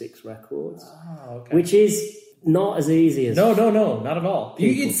every 6 records, which is not as easy as... No, not at all.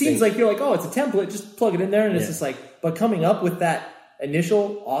 It seems like you're like, oh, it's a template, just plug it in there, and it's just like... But coming up with that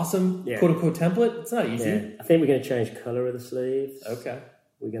initial awesome quote-unquote template, it's not easy. Yeah. I think we're going to change colour of the sleeves. Okay.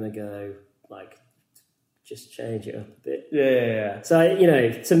 We're going to go, just change it up a bit. Yeah. So,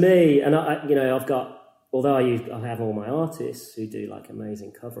 to me, and I've got... Although I have all my artists who do,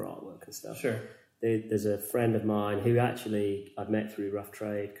 amazing cover artwork and stuff. Sure. There's a friend of mine who actually I'd met through Rough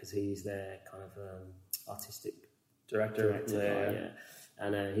Trade because he's their kind of artistic director.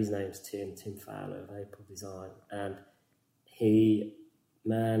 And his name's Tim Fowler of April Design, and he's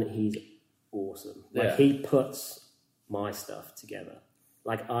awesome. He puts my stuff together.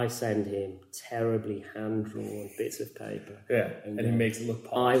 I send him terribly hand-drawn bits of paper. Yeah, and he makes it look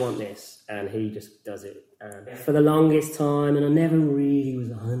polished. I want this, and he just does it. And for the longest time, and I never really was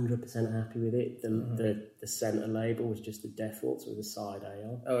 100% happy with it, the centre label was just the Death Waltz with a side A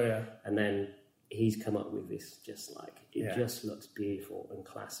on. Oh, yeah. And then he's come up with this just just looks beautiful and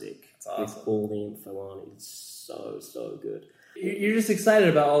classic. It's awesome. With all the info on it. It's so good. You're just excited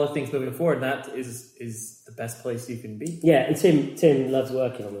about all the things moving forward, and that is the best place you can be. Yeah, and Tim loves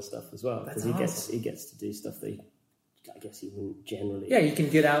working on the stuff as well because awesome. he gets to do stuff that I guess he wouldn't generally. Yeah, you can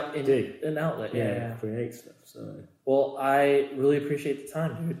get out and do an outlet. Yeah, create stuff. So, well, I really appreciate the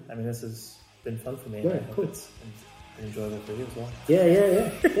time, dude. I mean, this has been fun for me. Yeah, I hope it's been enjoyable for you as well. Yeah.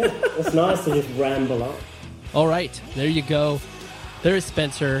 It's nice to just ramble on. All right, there you go. There is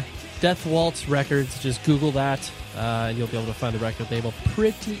Spencer. Death Waltz Records. Just Google that. And you'll be able to find the record label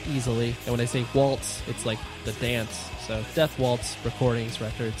pretty easily. And when I say waltz, it's like the dance. So Death Waltz Recordings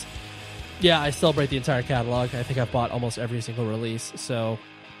Records. Yeah, I celebrate the entire catalog. I think I've bought almost every single release. So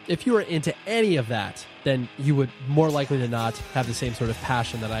if you are into any of that, then you would more likely than not have the same sort of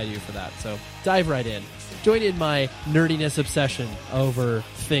passion that I do for that. So dive right in. Join in my nerdiness obsession over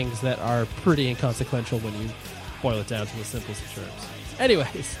things that are pretty inconsequential when you boil it down to the simplest of terms.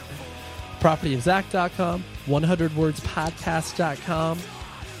 Anyways, propertyofzach.com, 100wordspodcast.com.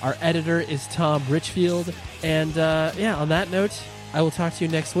 Our editor is Tom Richfield. And on that note, I will talk to you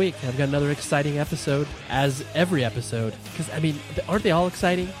next week. I've got another exciting episode, as every episode. Because, aren't they all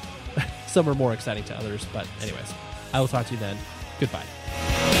exciting? Some are more exciting to others. But anyways, I will talk to you then. Goodbye.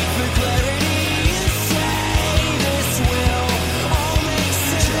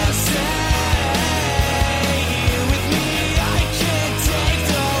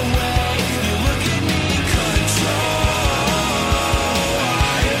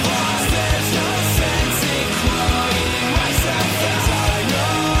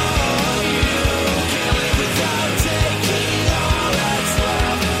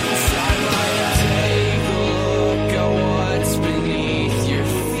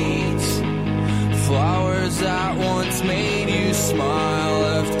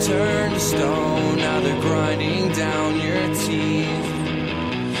 Stone, now they're grinding down your teeth.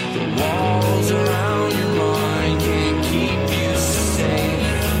 The walls around your mind can't keep you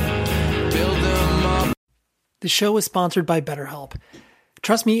safe. Build them up. The show is sponsored by BetterHelp.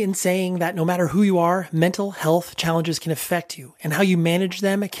 Trust me in saying that no matter who you are, mental health challenges can affect you, and how you manage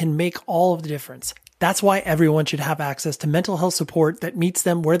them can make all of the difference. That's why everyone should have access to mental health support that meets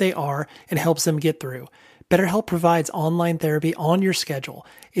them where they are and helps them get through. BetterHelp provides online therapy on your schedule.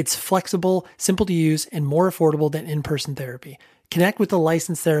 It's flexible, simple to use, and more affordable than in-person therapy. Connect with a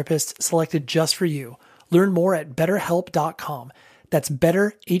licensed therapist selected just for you. Learn more at betterhelp.com. That's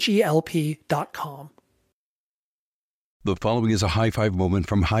betterhelp.com. The following is a high-five moment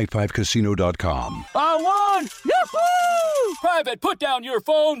from highfivecasino.com. I won! Yahoo! Private, put down your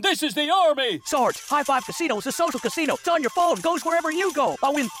phone. This is the Army. Sarge, High Five Casino is a social casino. It's on your phone. Goes wherever you go.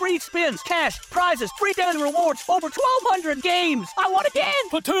 I win free spins, cash, prizes, free daily rewards, over 1,200 games. I won again.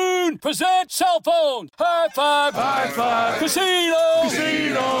 Platoon, present cell phone. High Five. High Five. Casino.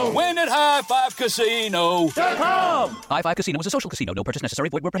 Casino. Win at highfivecasino.com. High Five Casino is a social casino. No purchase necessary.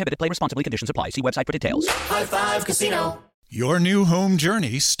 Void where prohibited. Play responsibly. Conditions apply. See website for details. High Five Casino. Your new home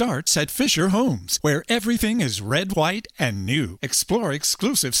journey starts at Fisher Homes, where everything is red, white, and new. Explore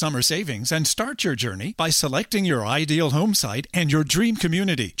exclusive summer savings and start your journey by selecting your ideal home site and your dream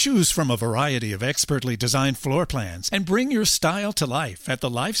community. Choose from a variety of expertly designed floor plans and bring your style to life at the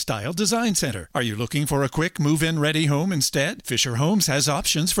Lifestyle Design Center. Are you looking for a quick move-in ready home instead? Fisher Homes has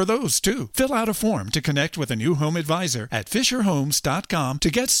options for those too. Fill out a form to connect with a new home advisor at fisherhomes.com to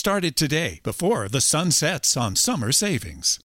get started today before the sun sets on summer savings.